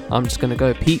 I'm just going to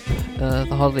go peep The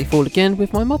Harder They Fall again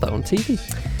with my mother on TV.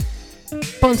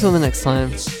 But until the next time,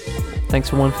 thanks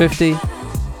for 150,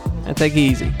 and take it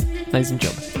easy, ladies and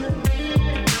gentlemen.